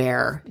back to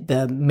where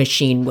the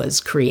machine was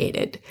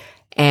created.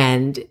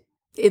 And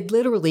It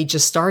literally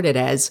just started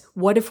as,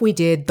 what if we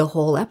did the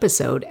whole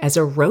episode as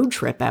a road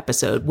trip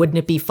episode? Wouldn't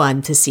it be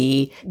fun to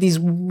see these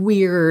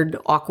weird,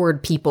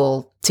 awkward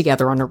people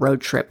together on a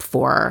road trip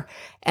for?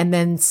 And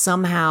then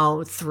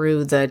somehow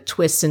through the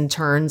twists and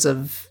turns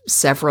of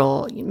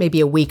several,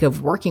 maybe a week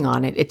of working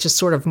on it, it just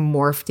sort of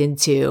morphed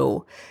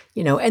into,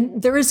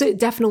 and there is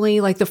definitely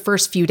like the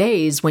first few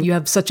days when you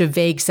have such a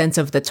vague sense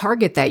of the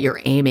target that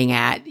you're aiming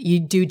at, you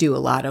do a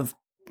lot of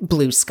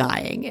blue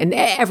skying and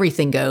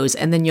everything goes.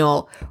 And then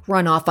you'll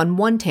run off on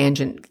one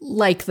tangent,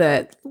 like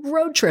the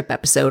road trip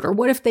episode, or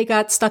what if they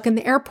got stuck in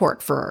the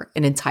airport for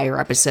an entire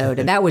episode?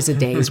 And that was a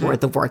day's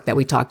worth of work that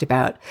we talked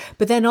about.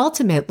 But then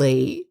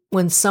ultimately,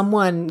 when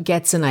someone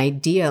gets an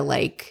idea,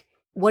 like,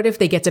 what if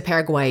they get to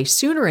Paraguay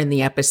sooner in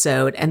the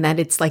episode and that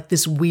it's like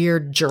this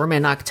weird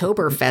German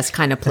Oktoberfest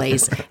kind of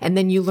place? And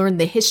then you learn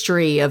the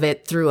history of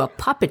it through a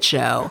puppet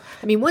show.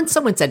 I mean, once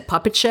someone said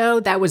puppet show,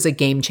 that was a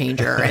game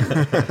changer.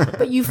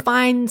 But you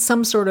find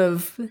some sort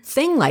of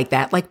thing like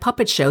that, like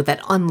puppet show,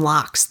 that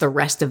unlocks the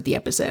rest of the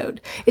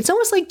episode. It's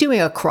almost like doing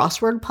a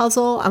crossword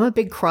puzzle. I'm a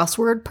big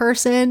crossword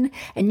person,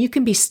 and you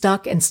can be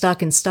stuck and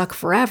stuck and stuck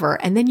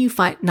forever. And then you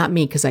find, not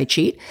me because I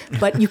cheat,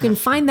 but you can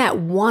find that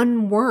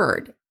one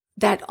word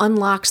that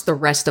unlocks the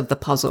rest of the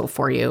puzzle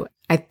for you.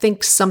 I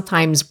think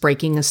sometimes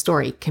breaking a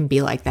story can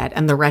be like that,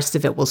 and the rest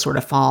of it will sort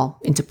of fall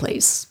into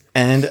place.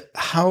 And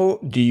how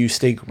do you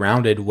stay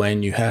grounded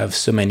when you have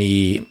so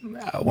many,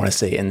 I want to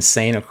say,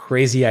 insane or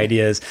crazy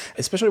ideas,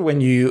 especially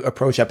when you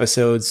approach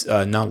episodes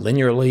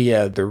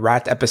non-linearly? The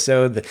Rat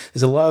episode,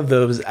 there's a lot of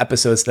those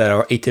episodes that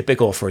are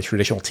atypical for a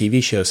traditional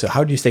TV show. So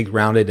how do you stay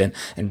grounded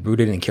and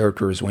rooted in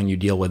characters when you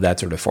deal with that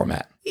sort of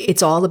format?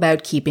 It's all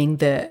about keeping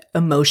the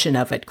emotion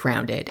of it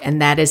grounded.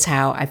 And that is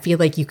how I feel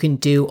like you can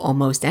do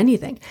almost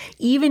anything.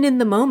 Even in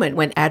the moment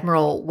when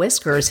Admiral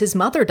Whiskers, his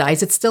mother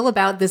dies, it's still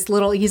about this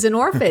he's an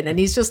orphan and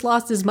he's just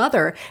lost his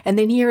mother. And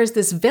then here is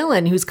this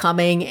villain who's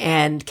coming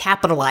and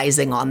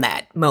capitalizing on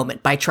that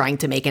moment by trying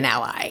to make an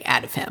ally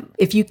out of him.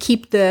 If you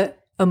keep the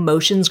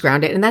emotions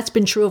grounded, and that's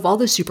been true of all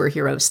the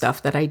superhero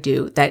stuff that I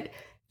do, that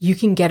you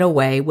can get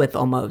away with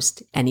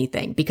almost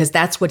anything because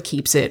that's what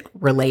keeps it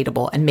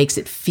relatable and makes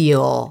it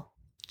feel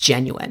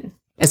genuine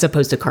as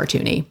opposed to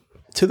cartoony.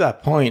 To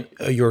that point,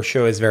 your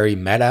show is very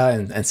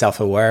meta and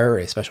self-aware,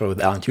 especially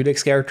with Alan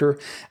Tudyk's character.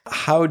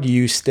 How do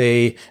you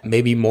stay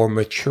maybe more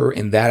mature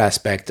in that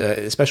aspect,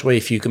 especially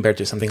if you compare it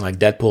to something like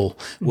Deadpool,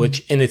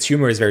 which in its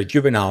humor is very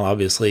juvenile,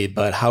 obviously,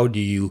 but how do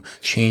you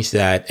change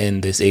that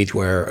in this age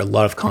where a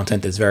lot of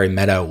content is very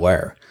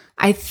meta-aware?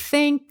 I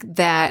think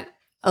that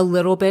a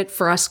little bit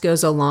for us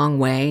goes a long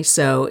way.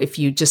 So if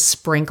you just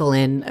sprinkle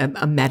in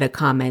a meta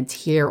comment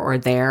here or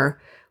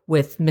there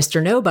with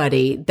Mr.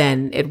 Nobody,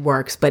 then it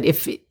works. But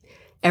if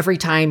every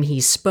time he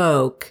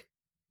spoke,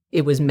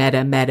 it was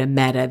meta,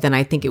 then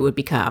I think it would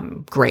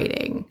become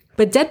grating.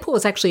 But Deadpool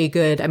is actually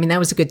that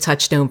was a good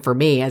touchstone for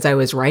me as I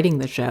was writing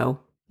the show.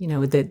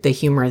 The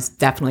humor is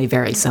definitely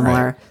very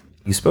similar. Right.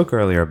 You spoke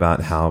earlier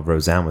about how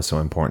Roseanne was so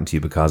important to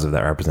you because of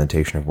that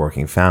representation of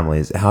working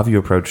families. How have you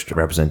approached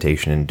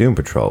representation in Doom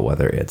Patrol,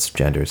 whether it's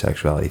gender,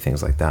 sexuality,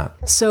 things like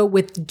that? So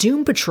with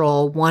Doom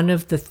Patrol, one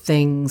of the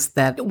things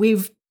that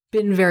we've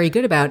been very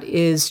good about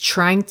is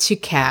trying to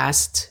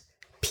cast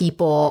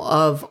people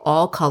of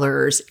all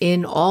colors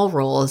in all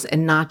roles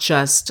and not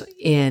just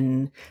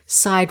in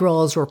side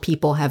roles where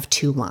people have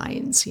two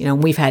lines.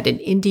 We've had an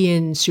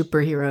Indian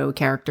superhero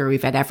character,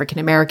 we've had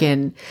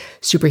African-American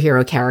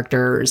superhero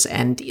characters,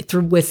 and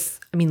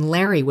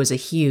Larry was a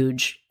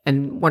huge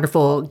and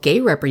wonderful gay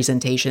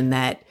representation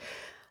that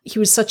he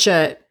was such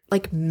a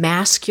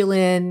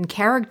masculine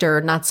character,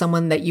 not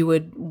someone that you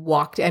would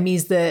walk to.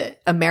 He's the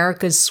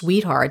America's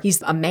sweetheart.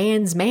 He's a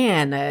man's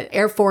man, an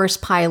Air Force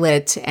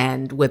pilot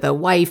and with a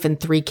wife and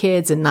 3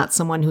 kids, and not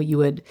someone who you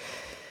would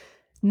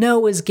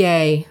know was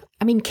gay.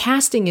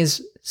 Casting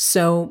is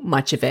so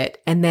much of it,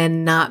 and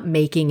then not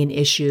making an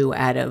issue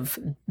out of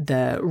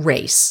the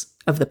race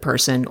of the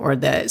person or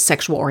the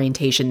sexual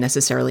orientation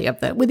necessarily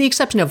with the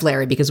exception of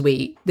Larry, because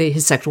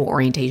his sexual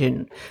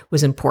orientation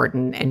was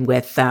important. And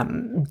with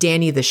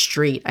Danny the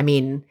Street,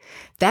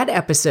 that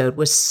episode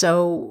was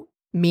so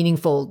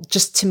meaningful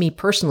just to me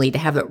personally to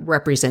have a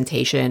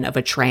representation of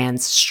a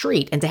trans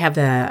street and to have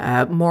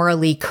the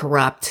morally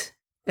corrupt.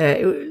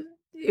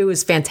 It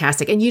was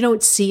fantastic. And you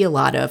don't see a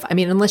lot of,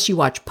 unless you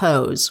watch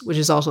Pose, which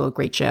is also a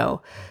great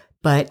show,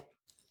 but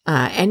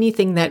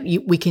anything that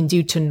we can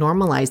do to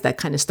normalize that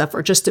kind of stuff,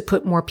 or just to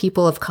put more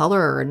people of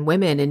color and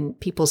women in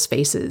people's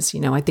faces.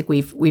 I think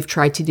we've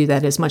tried to do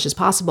that as much as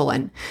possible.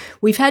 And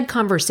we've had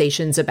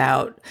conversations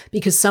about,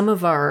 because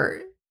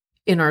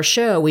in our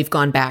show, we've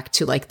gone back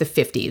to the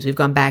 50s, we've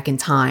gone back in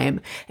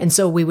time. And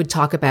so we would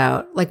talk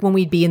about when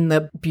we'd be in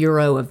the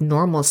Bureau of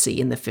Normalcy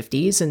in the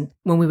 50s. And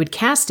when we would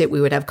cast it,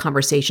 we would have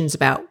conversations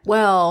about,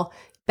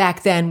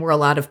 back then were a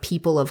lot of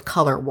people of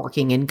color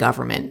working in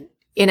government.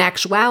 In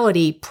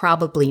actuality,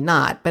 probably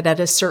not, but at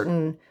a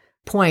certain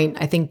point,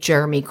 I think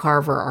Jeremy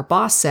Carver, our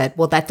boss, said,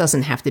 well, that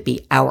doesn't have to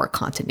be our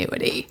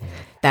continuity.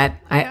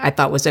 That I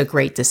thought was a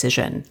great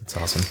decision. That's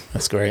awesome.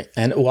 That's great.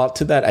 And well,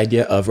 to that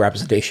idea of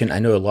representation, I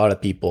know a lot of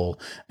people,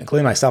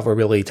 including myself, were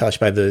really touched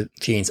by the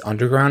Jane's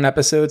Underground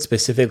episode,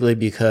 specifically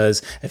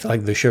because I feel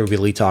like the show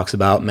really talks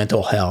about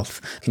mental health.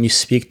 Can you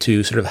speak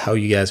to sort of how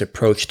you guys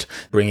approached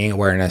bringing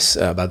awareness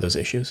about those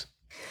issues?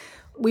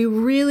 We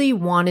really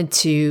wanted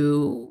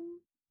to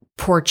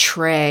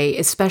portray,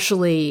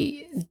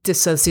 especially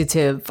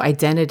dissociative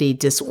identity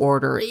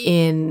disorder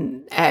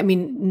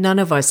none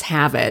of us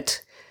have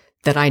it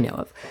that I know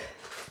of,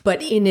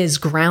 but in as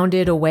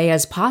grounded a way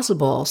as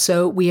possible.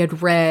 So we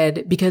had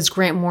read, because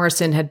Grant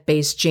Morrison had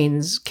based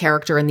Jane's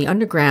character in the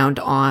Underground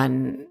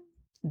on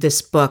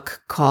this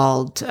book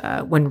called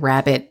When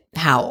Rabbit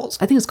Howls.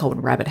 I think it's called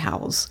When Rabbit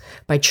Howls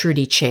by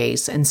Trudy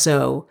Chase. And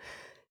so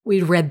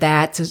we read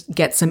that to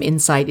get some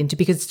insight into,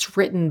 because it's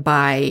written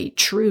by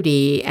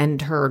Trudy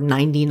and her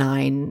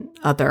 99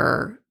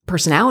 other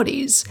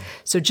personalities.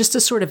 So just to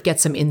sort of get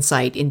some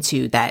insight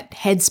into that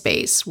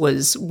headspace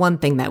was one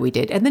thing that we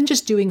did. And then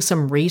just doing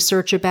some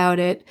research about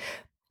it,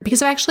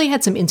 because I actually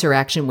had some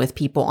interaction with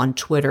people on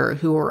Twitter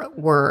who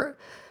were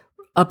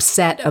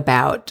upset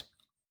about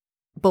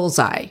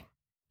Bullseye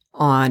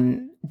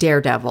on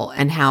Daredevil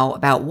and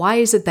why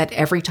is it that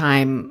every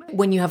time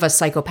when you have a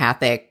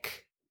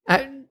psychopathic,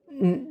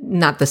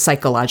 not the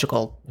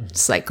psychological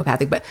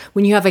psychopathic, but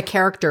when you have a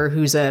character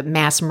who's a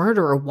mass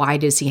murderer, why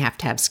does he have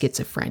to have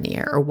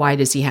schizophrenia? Or why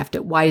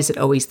is it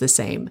always the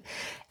same?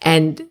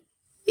 And,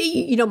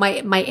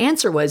 my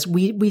answer was,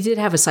 we did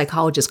have a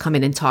psychologist come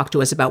in and talk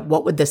to us about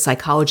what would the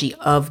psychology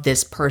of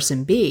this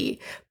person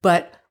be.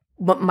 But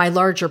my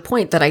larger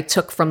point that I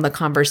took from the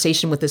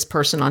conversation with this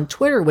person on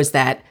Twitter was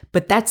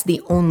but that's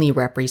the only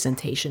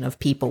representation of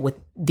people with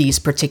these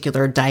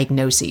particular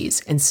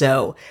diagnoses. And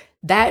so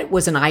that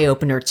was an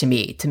eye-opener to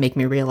me, to make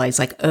me realize,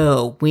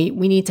 we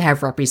need to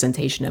have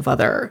representation of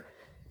other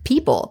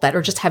people that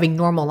are just having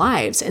normal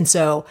lives. And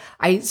so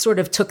I sort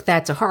of took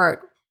that to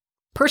heart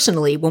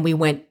personally when we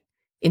went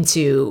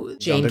into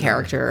Jane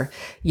character.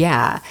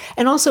 Yeah.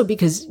 And also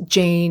because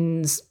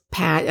Jane's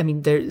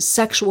there's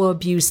sexual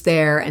abuse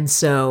there. And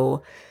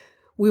so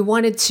we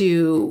wanted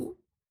to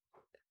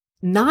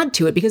nod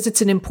to it because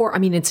it's an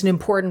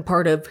important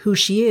part of who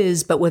she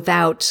is, but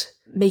without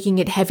making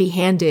it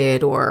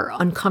heavy-handed or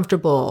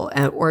uncomfortable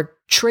or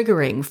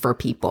triggering for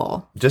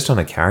people. Just on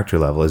a character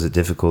level, is it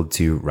difficult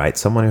to write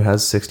someone who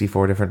has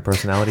 64 different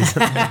personalities?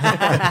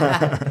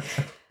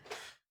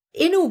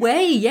 In a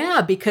way,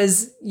 yeah,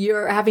 because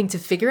you're having to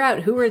figure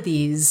out who are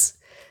these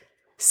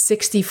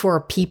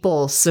 64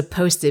 people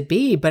supposed to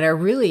be, but are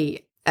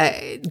really,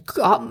 I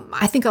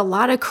think a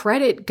lot of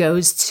credit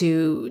goes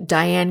to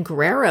Diane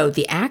Guerrero,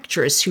 the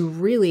actress, who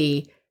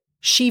really,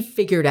 she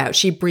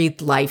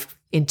breathed life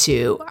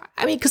into,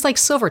 because like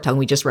Silvertongue,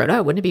 we just wrote,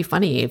 wouldn't it be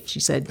funny if she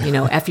said,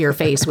 F your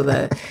face with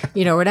a,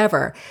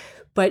 whatever.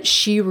 But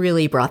she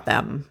really brought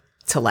them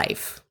to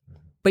life.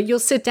 But you'll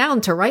sit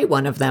down to write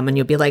one of them and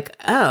you'll be like,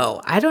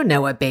 oh, I don't know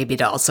what Baby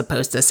Doll's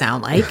supposed to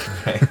sound like.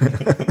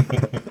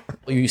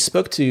 You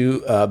spoke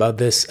to about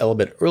this a little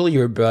bit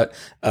earlier, but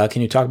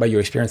can you talk about your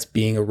experience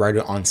being a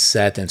writer on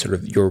set and sort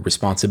of your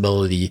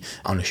responsibility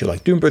on a show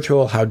like Doom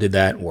Patrol? How did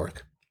that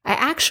work?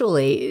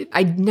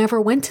 I never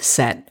went to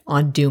set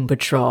on Doom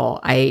Patrol.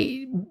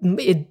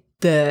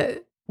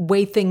 The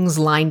way things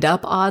lined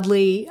up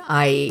oddly,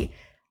 I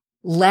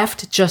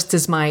left just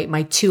as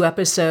my 2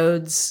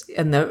 episodes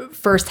in the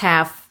first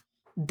half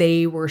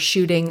they were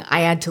shooting.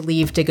 I had to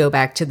leave to go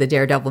back to the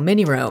Daredevil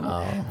mini room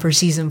for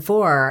season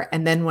 4.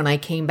 And then when I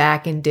came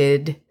back and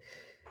did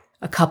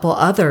a couple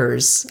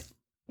others,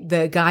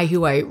 the guy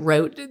who I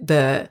wrote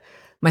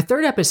my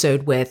 3rd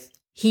episode with,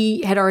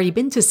 he had already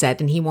been to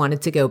set and he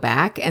wanted to go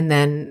back. And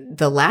then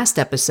the last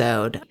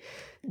episode,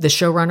 the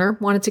showrunner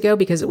wanted to go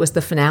because it was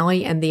the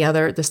finale, and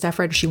the staff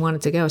writer, she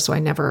wanted to go. So I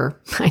never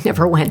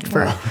went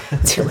for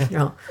 2 in a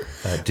row.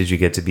 Did you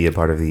get to be a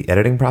part of the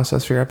editing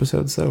process for your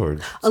episodes though? Or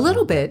a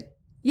little bit.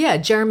 Yeah.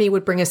 Jeremy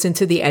would bring us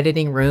into the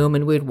editing room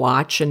and we'd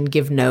watch and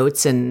give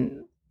notes,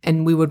 and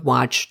we would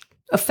watch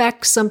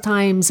effects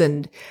sometimes.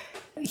 And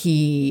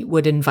he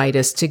would invite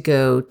us to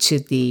go to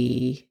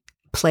the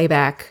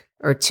playback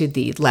or to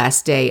the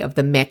last day of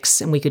the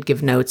mix, and we could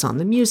give notes on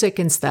the music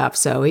and stuff.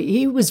 So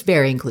he was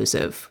very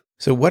inclusive.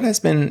 So what has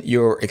been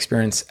your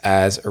experience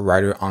as a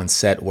writer on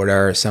set? What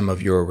are some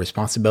of your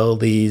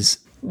responsibilities?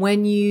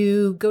 When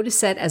you go to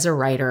set as a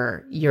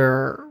writer,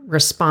 your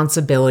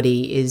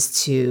responsibility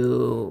is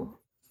to,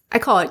 I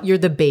call it, you're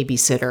the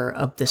babysitter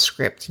of the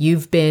script.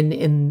 You've been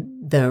in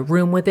the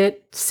room with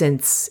it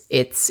since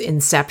its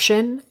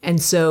inception. And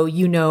so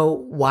you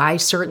know why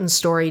certain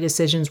story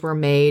decisions were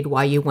made,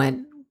 why you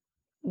went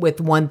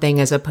with one thing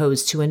as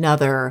opposed to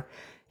another.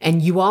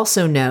 And you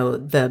also know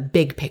the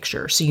big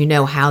picture. So you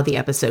know how the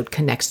episode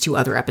connects to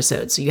other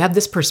episodes. So you have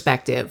this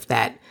perspective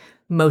that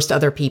most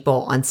other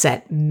people on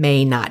set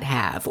may not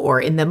have,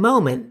 or in the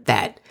moment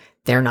that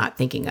they're not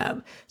thinking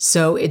of.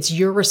 So it's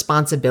your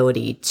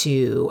responsibility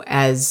to,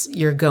 as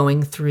you're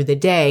going through the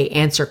day,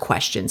 answer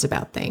questions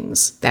about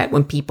things that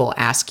when people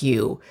ask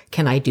you,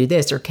 can I do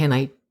this or can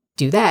I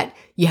do that?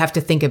 You have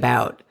to think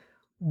about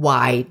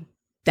why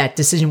that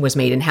decision was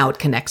made and how it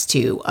connects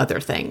to other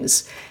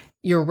things.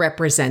 You're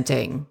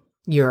representing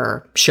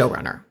your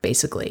showrunner,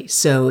 basically.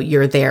 So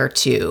you're there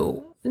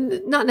to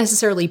not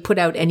necessarily put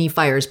out any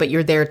fires, but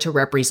you're there to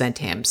represent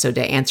him. So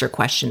to answer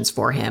questions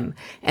for him.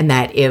 And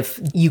that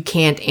if you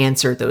can't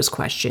answer those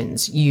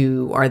questions,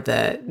 you are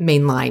the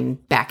main line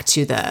back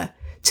to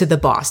the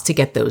boss to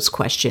get those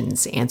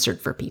questions answered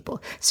for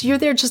people. So you're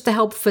there just to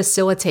help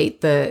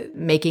facilitate the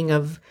making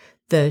of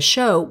the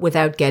show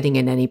without getting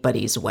in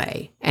anybody's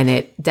way. And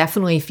it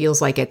definitely feels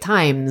like at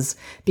times,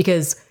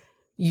 because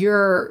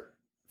your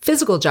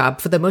physical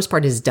job for the most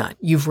part is done.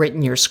 You've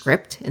written your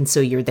script, and so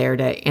you're there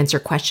to answer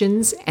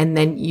questions, and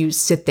then you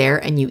sit there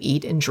and you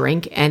eat and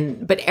drink,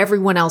 but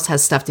everyone else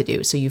has stuff to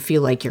do, so you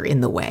feel like you're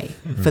in the way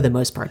for the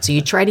most part. So you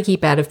try to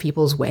keep out of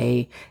people's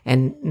way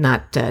and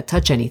not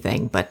touch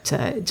anything, but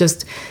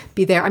just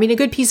be there. I mean, a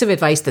good piece of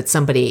advice that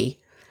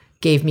somebody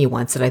gave me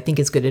once that I think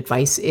is good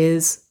advice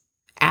is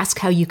ask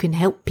how you can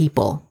help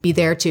people.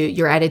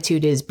 Your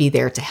attitude is be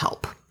there to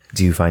help.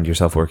 Do you find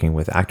yourself working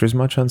with actors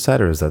much on set,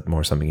 or is that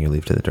more something you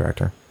leave to the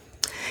director?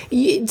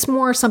 It's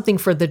more something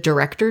for the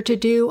director to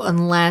do,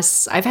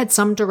 unless I've had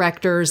some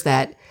directors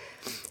that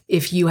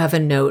if you have a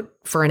note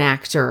for an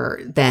actor,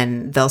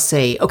 then they'll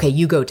say, okay,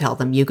 you go tell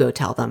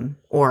them,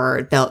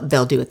 or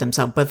they'll do it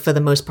themselves. But for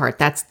the most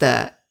part, it's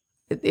a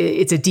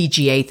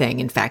DGA thing,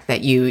 in fact,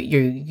 that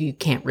you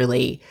can't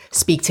really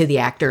speak to the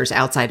actors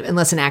outside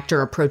unless an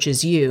actor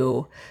approaches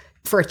you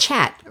for a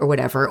chat or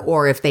whatever,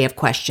 or if they have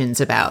questions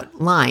about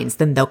lines,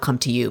 then they'll come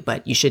to you,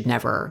 but you should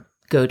never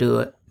go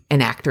to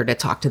an actor to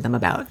talk to them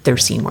about their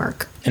scene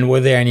work. And were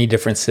there any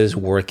differences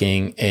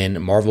working in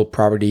Marvel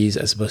properties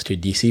as opposed to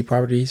DC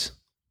properties?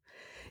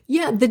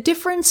 Yeah, the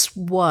difference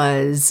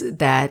was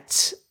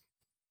that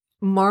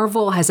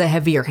Marvel has a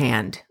heavier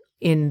hand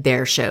in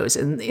their shows,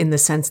 in the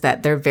sense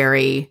that they're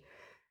very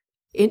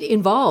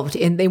involved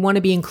and they want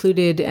to be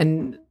included,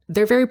 and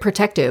they're very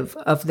protective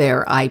of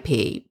their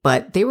IP,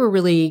 but they were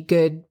really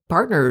good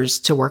partners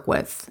to work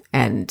with.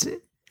 And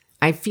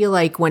I feel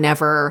like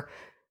whenever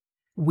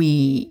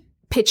we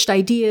pitched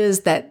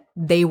ideas that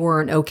they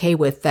weren't okay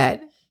with,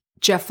 that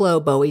Jeff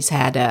Loeb always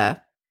had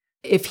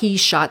if he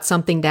shot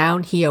something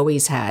down, he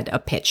always had a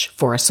pitch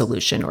for a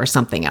solution or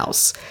something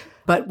else.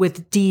 But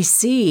with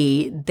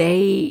DC,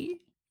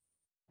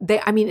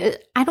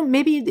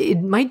 maybe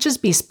it might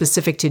just be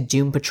specific to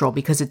Doom Patrol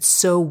because it's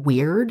so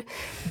weird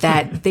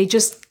that they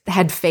just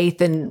had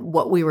faith in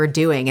what we were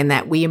doing and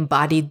that we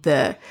embodied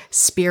the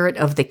spirit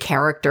of the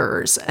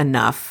characters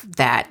enough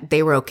that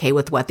they were okay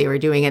with what they were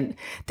doing. And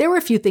there were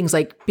a few things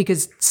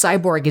because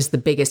Cyborg is the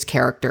biggest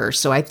character.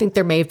 So I think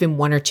there may have been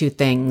one or two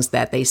things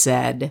that they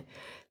said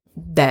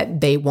that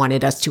they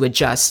wanted us to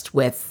adjust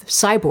with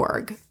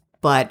Cyborg.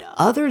 But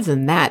other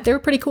than that, they were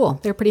pretty cool.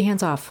 They're pretty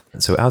hands-off.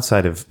 So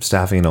outside of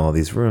staffing in all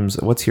these rooms,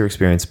 what's your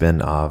experience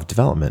been of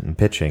development and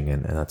pitching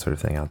and that sort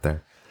of thing out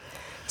there?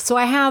 So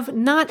I have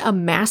not a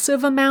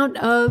massive amount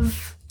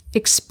of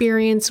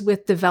experience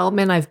with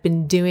development. I've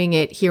been doing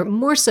it here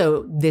more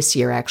so this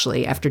year,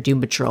 actually, after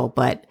Doom Patrol.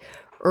 But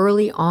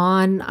early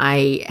on,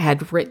 I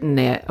had written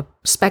a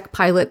spec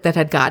pilot that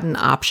had gotten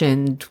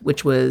optioned,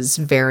 which was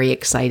very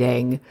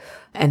exciting.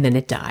 And then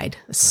it died.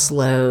 A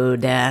slow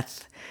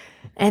death.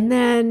 And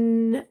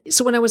then,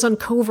 so when I was on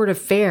Covert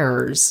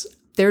Affairs,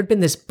 there had been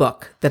this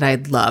book that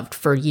I'd loved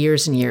for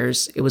years and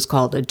years. It was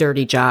called A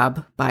Dirty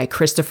Job by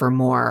Christopher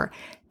Moore,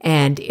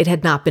 and it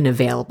had not been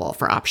available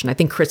for option. I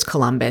think Chris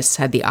Columbus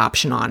had the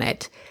option on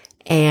it.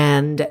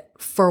 And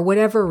for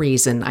whatever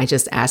reason, I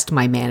just asked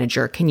my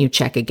manager, can you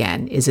check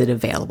again? Is it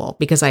available?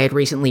 Because I had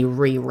recently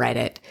reread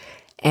it,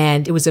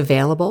 and it was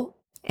available.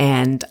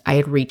 And I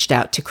had reached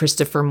out to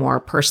Christopher Moore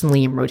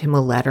personally and wrote him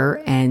a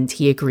letter, and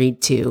he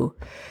agreed to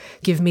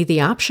give me the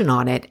option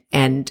on it.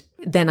 And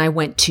then I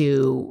went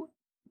to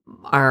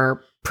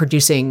our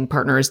producing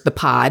partners, The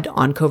Pod,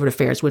 on Covert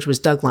Affairs, which was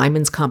Doug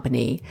Lyman's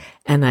company.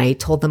 And I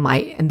told them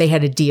and they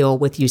had a deal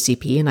with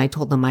UCP. And I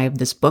told them I have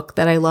this book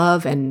that I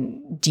love.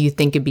 And do you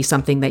think it'd be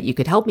something that you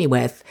could help me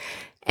with?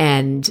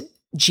 And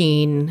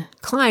Gene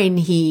Klein,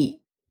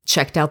 he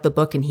checked out the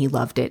book and he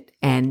loved it.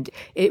 And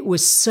it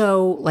was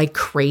so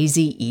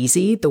crazy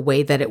easy the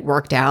way that it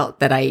worked out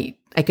that I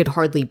could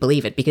hardly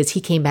believe it, because he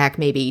came back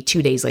maybe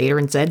 2 days later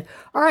and said,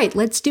 all right,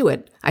 let's do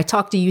it. I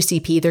talked to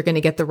UCP. They're going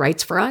to get the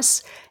rights for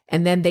us.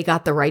 And then they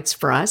got the rights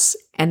for us.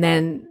 And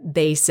then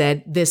they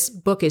said, this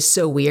book is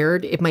so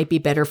weird. It might be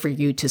better for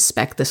you to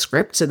spec the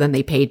script. So then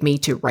they paid me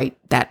to write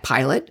that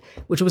pilot,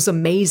 which was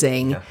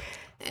amazing. Yeah.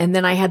 And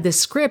then I had this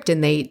script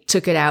and they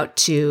took it out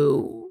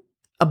to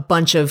a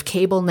bunch of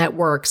cable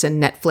networks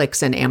and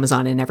Netflix and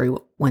Amazon, and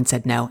everyone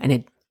said no.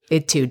 And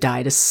it too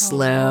died a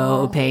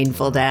slow,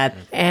 painful death.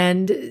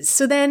 And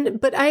so then,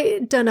 but I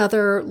had done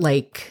other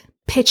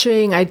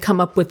pitching. I'd come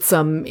up with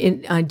some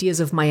ideas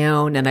of my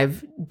own, and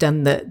I've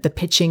done the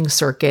pitching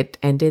circuit,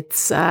 and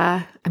it's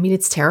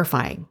it's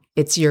terrifying.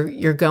 It's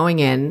you're going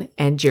in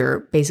and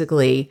you're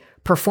basically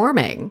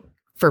performing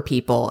for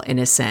people in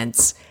a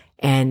sense,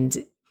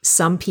 and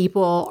some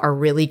people are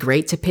really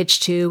great to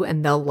pitch to,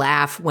 and they'll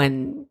laugh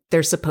when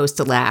they're supposed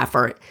to laugh,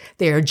 or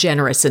they're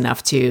generous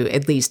enough to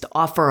at least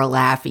offer a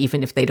laugh,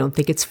 even if they don't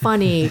think it's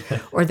funny,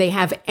 or they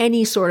have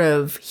any sort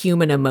of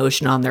human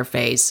emotion on their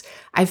face.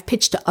 I've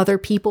pitched to other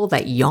people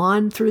that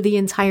yawn through the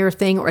entire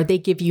thing, or they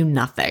give you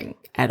nothing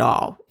at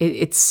all.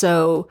 It's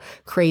so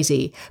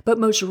crazy. But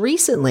most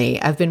recently,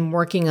 I've been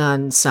working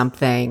on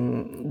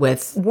something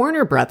with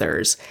Warner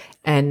Brothers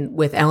and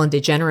with Ellen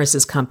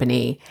DeGeneres'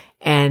 company.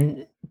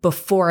 And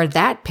before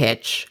that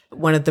pitch,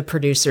 one of the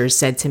producers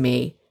said to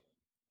me,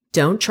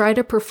 "Don't try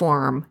to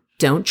perform.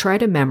 Don't try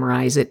to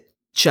memorize it.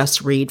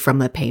 Just read from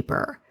the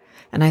paper."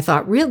 And I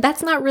thought,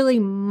 that's not really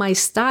my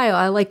style.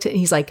 I like to, and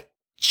he's like,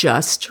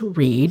 "Just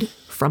read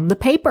from the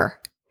paper."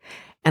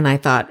 And I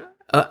thought,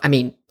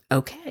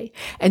 okay.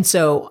 And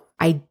so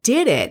I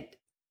did it,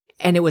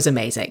 and it was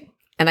amazing.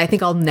 And I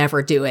think I'll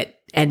never do it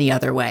any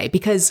other way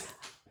because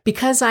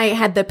I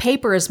had the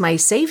paper as my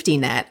safety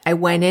net. I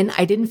went in,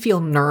 I didn't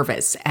feel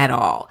nervous at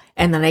all.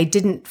 And then I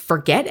didn't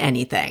forget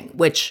anything,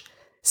 which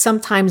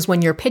sometimes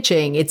when you're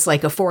pitching, it's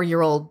like a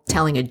 4-year-old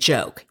telling a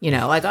joke,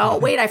 like, "Oh,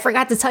 wait, I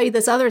forgot to tell you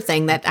this other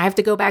thing that I have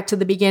to go back to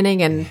the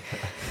beginning." And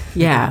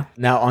yeah.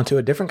 Now, onto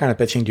a different kind of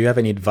pitching. Do you have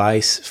any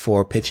advice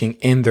for pitching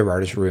in the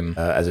writer's room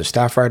as a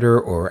staff writer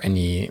or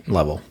any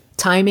level?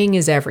 Timing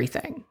is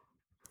everything.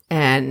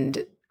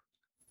 And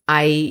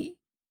I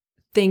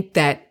think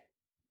that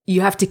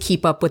you have to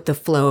keep up with the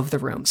flow of the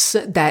room.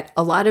 So that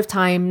a lot of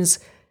times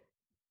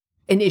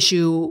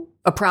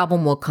a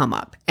problem will come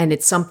up, and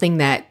it's something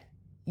that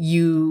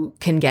you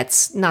can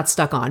get not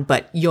stuck on,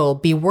 but you'll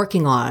be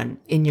working on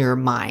in your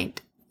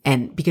mind.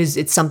 And because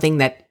it's something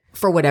that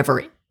for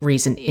whatever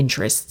reason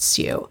interests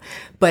you.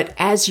 But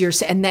as you're,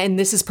 and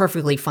this is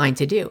perfectly fine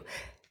to do,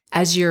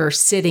 as you're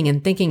sitting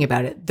and thinking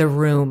about it, the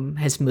room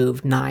has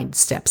moved 9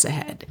 steps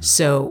ahead.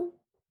 So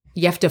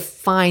you have to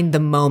find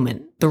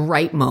the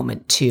right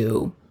moment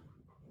to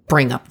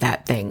bring up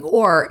that thing.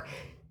 Or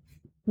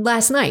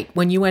last night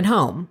when you went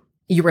home,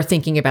 you were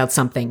thinking about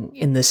something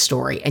in this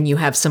story and you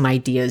have some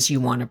ideas you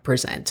want to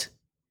present.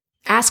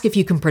 Ask if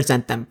you can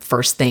present them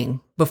first thing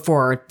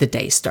before the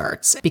day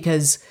starts,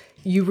 because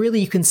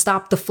you can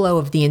stop the flow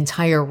of the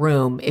entire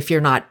room if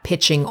you're not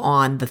pitching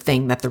on the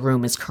thing that the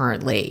room is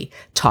currently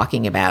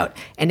talking about.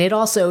 And it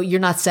also, you're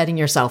not setting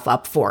yourself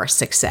up for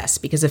success,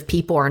 because if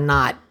people are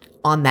not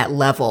on that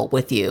level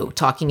with you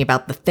talking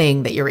about the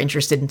thing that you're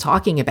interested in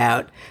talking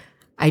about,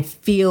 I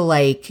feel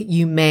like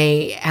you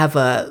may have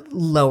a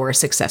lower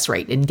success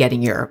rate in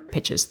getting your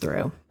pitches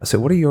through. So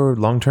what are your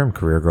long-term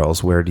career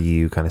goals? Where do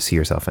you kind of see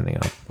yourself ending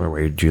up? Or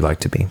where would you like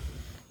to be?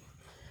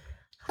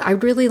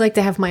 I'd really like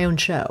to have my own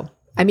show.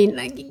 I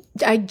mean,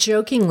 I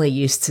jokingly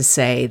used to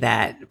say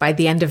that by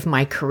the end of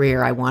my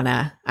career, I want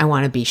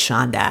to be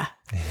Shonda,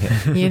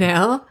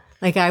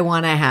 like I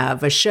want to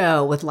have a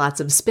show with lots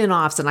of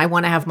spinoffs and I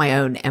want to have my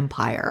own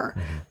empire.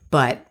 Mm-hmm.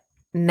 But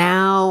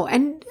now,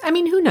 and I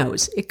mean, who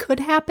knows? It could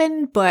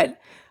happen, but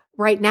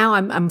right now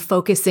I'm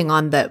focusing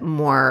on the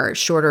more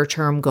shorter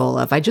term goal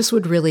of I just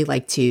would really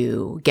like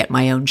to get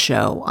my own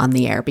show on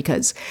the air,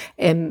 because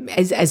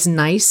as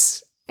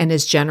nice and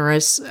as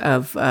generous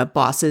of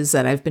bosses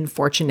that I've been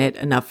fortunate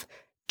enough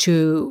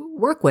to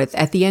work with,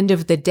 at the end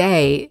of the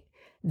day,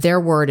 their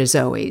word is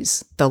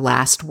always the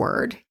last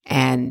word.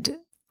 And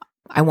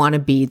I want to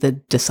be the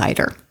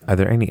decider. Are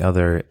there any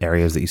other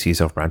areas that you see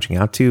yourself branching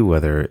out to,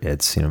 whether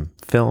it's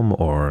film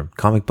or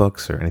comic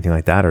books or anything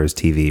like that, or is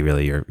TV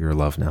really your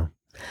love now?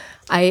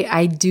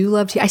 I do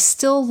love TV. I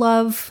still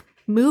love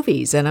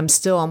movies, and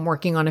I'm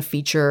working on a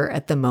feature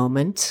at the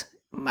moment.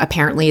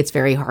 Apparently, it's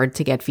very hard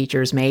to get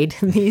features made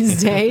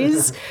these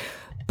days,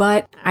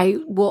 but I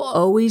will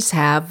always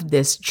have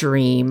this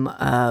dream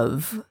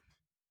of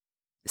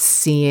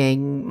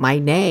seeing my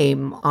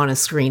name on a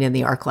screen in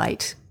the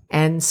ArcLight.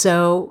 And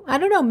so, I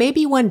don't know,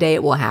 maybe one day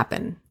it will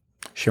happen.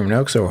 Sherman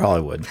Oaks or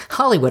Hollywood?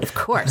 Hollywood, of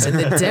course, in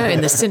the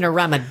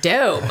Cinerama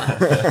Dome.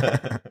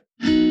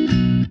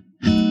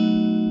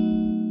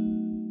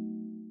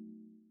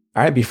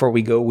 All right, before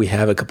we go, we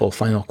have a couple of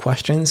final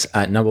questions.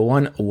 Number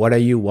one, what are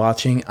you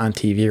watching on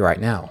TV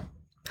right now?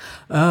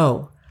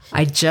 Oh,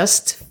 I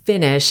just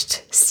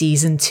finished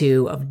season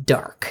 2 of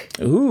Dark.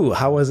 Ooh,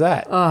 how was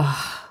that?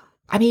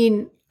 I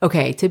mean,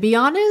 okay, to be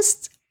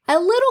honest, a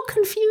little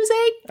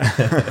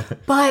confusing,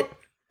 but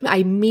I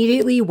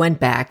immediately went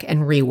back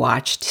and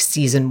rewatched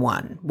season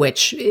 1,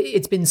 which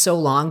it's been so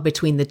long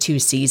between the 2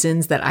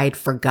 seasons that I had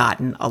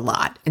forgotten a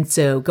lot. And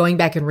so going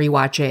back and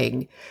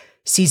rewatching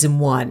season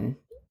 1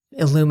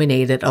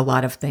 illuminated a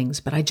lot of things,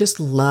 but I just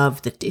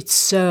love that it's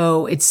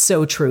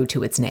so true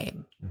to its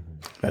name.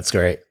 That's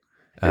great.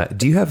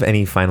 Do you have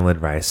any final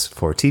advice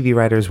for TV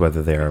writers,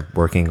 whether they're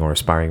working or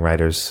aspiring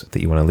writers,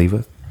 that you want to leave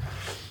with?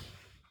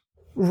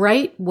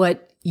 Write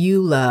what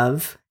you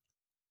love,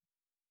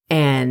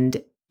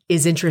 and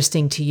is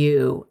interesting to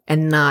you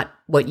and not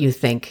what you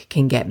think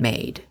can get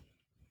made.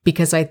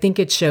 Because I think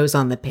it shows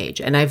on the page.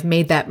 And I've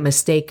made that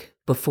mistake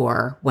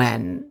before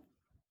when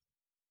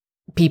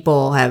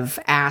people have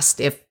asked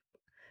if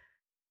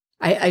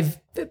I've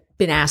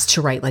been asked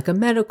to write like a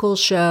medical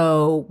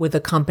show with a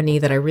company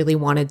that I really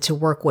wanted to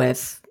work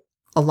with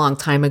a long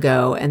time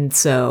ago. And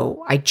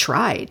so I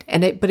tried,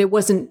 but it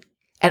wasn't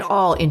at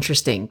all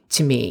interesting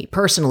to me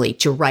personally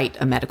to write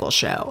a medical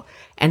show.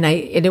 And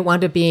it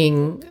wound up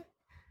being,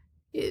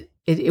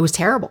 it was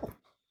terrible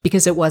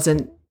because it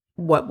wasn't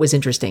what was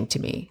interesting to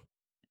me.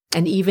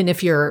 And even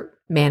if your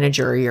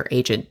manager or your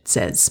agent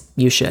says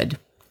you should,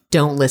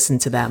 don't listen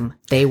to them.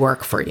 They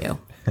work for you.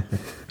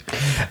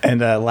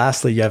 And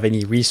lastly, you have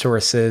any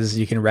resources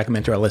you can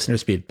recommend to our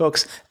listeners, be it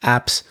books,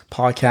 apps,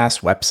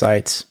 podcasts,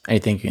 websites,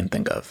 anything you can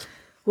think of?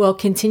 Well,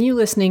 continue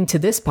listening to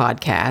this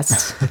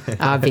podcast,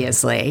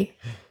 obviously.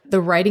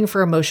 The Writing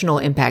for Emotional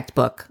Impact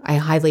book, I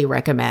highly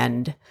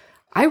recommend.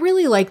 I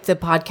really like the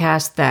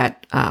podcast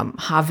that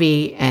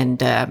Javi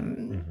and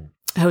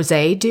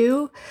Jose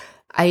do.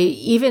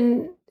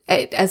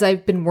 As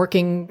I've been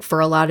working for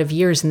a lot of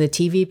years in the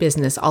TV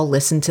business, I'll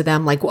listen to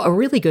them. Like a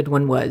really good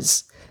one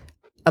was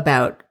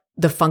about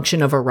the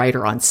function of a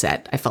writer on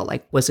set. I felt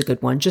like was a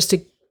good one.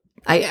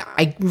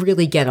 I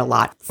really get a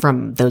lot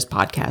from those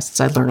podcasts.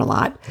 I learn a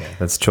lot. Yeah,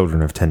 that's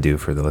Children of Tendu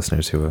for the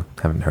listeners who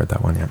haven't heard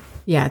that one yet.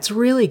 Yeah, it's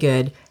really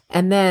good.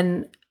 And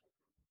then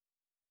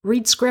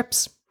read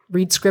scripts.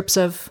 Read scripts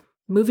of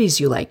movies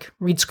you like.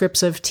 Read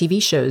scripts of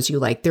TV shows you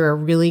like. There are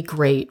really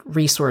great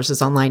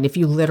resources online. If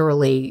you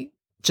literally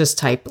just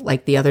type,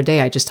 like the other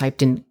day, I just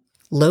typed in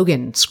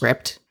Logan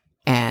script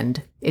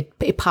and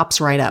it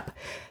pops right up.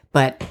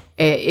 But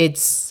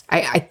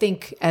I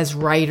think as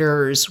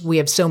writers, we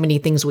have so many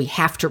things we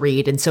have to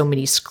read and so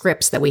many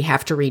scripts that we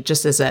have to read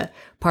just as a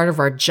part of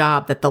our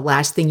job that the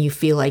last thing you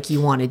feel like you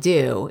want to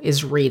do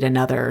is read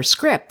another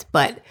script.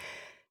 But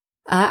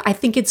I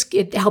think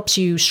it helps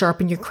you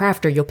sharpen your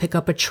craft, or you'll pick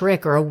up a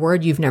trick or a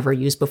word you've never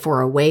used before,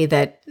 a way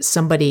that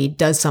somebody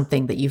does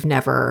something that you've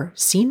never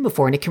seen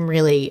before, and it can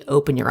really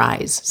open your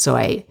eyes. So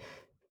I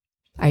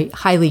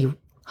highly,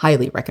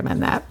 highly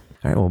recommend that.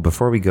 All right, well,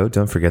 before we go,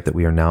 don't forget that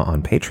we are now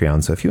on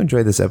Patreon. So if you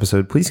enjoyed this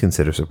episode, please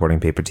consider supporting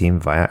Paper Team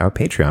via our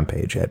Patreon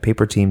page at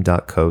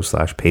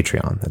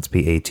paperteam.co/Patreon. That's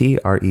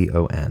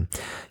Patreon.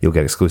 You'll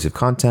get exclusive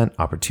content,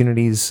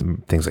 opportunities,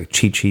 things like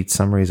cheat sheets,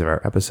 summaries of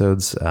our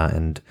episodes,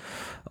 and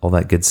all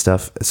that good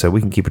stuff. So we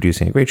can keep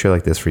producing a great show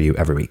like this for you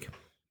every week.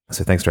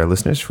 So thanks to our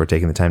listeners for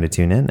taking the time to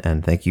tune in.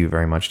 And thank you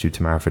very much to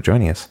Tamara for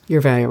joining us. You're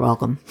very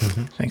welcome.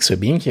 Mm-hmm. Thanks for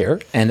being here.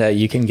 And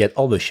you can get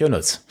all the show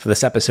notes for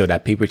this episode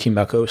at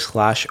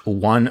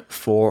paperteam.co/1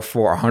 for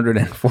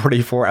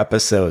 444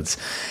 episodes.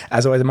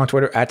 As always, I'm on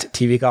Twitter at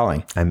TV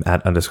Calling. I'm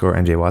at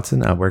 _NJ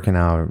Watson. Where can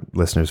our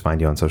listeners find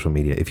you on social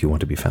media if you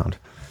want to be found?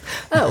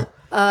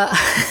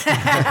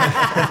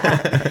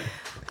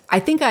 I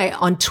think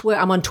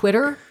I'm on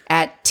Twitter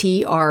at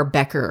TR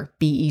Becker,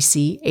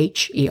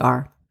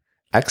 BECHER.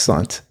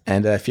 Excellent.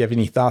 And if you have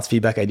any thoughts,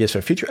 feedback, ideas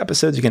for future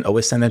episodes, you can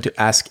always send them to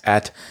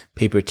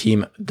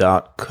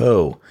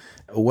ask@paperteam.co.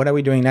 What are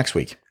we doing next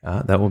week?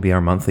 That will be our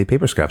monthly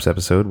Paper Scraps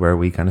episode, where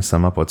we kind of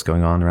sum up what's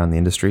going on around the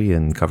industry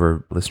and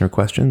cover listener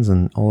questions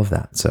and all of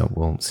that. So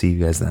we'll see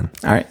you guys then.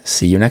 All right.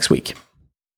 See you next week.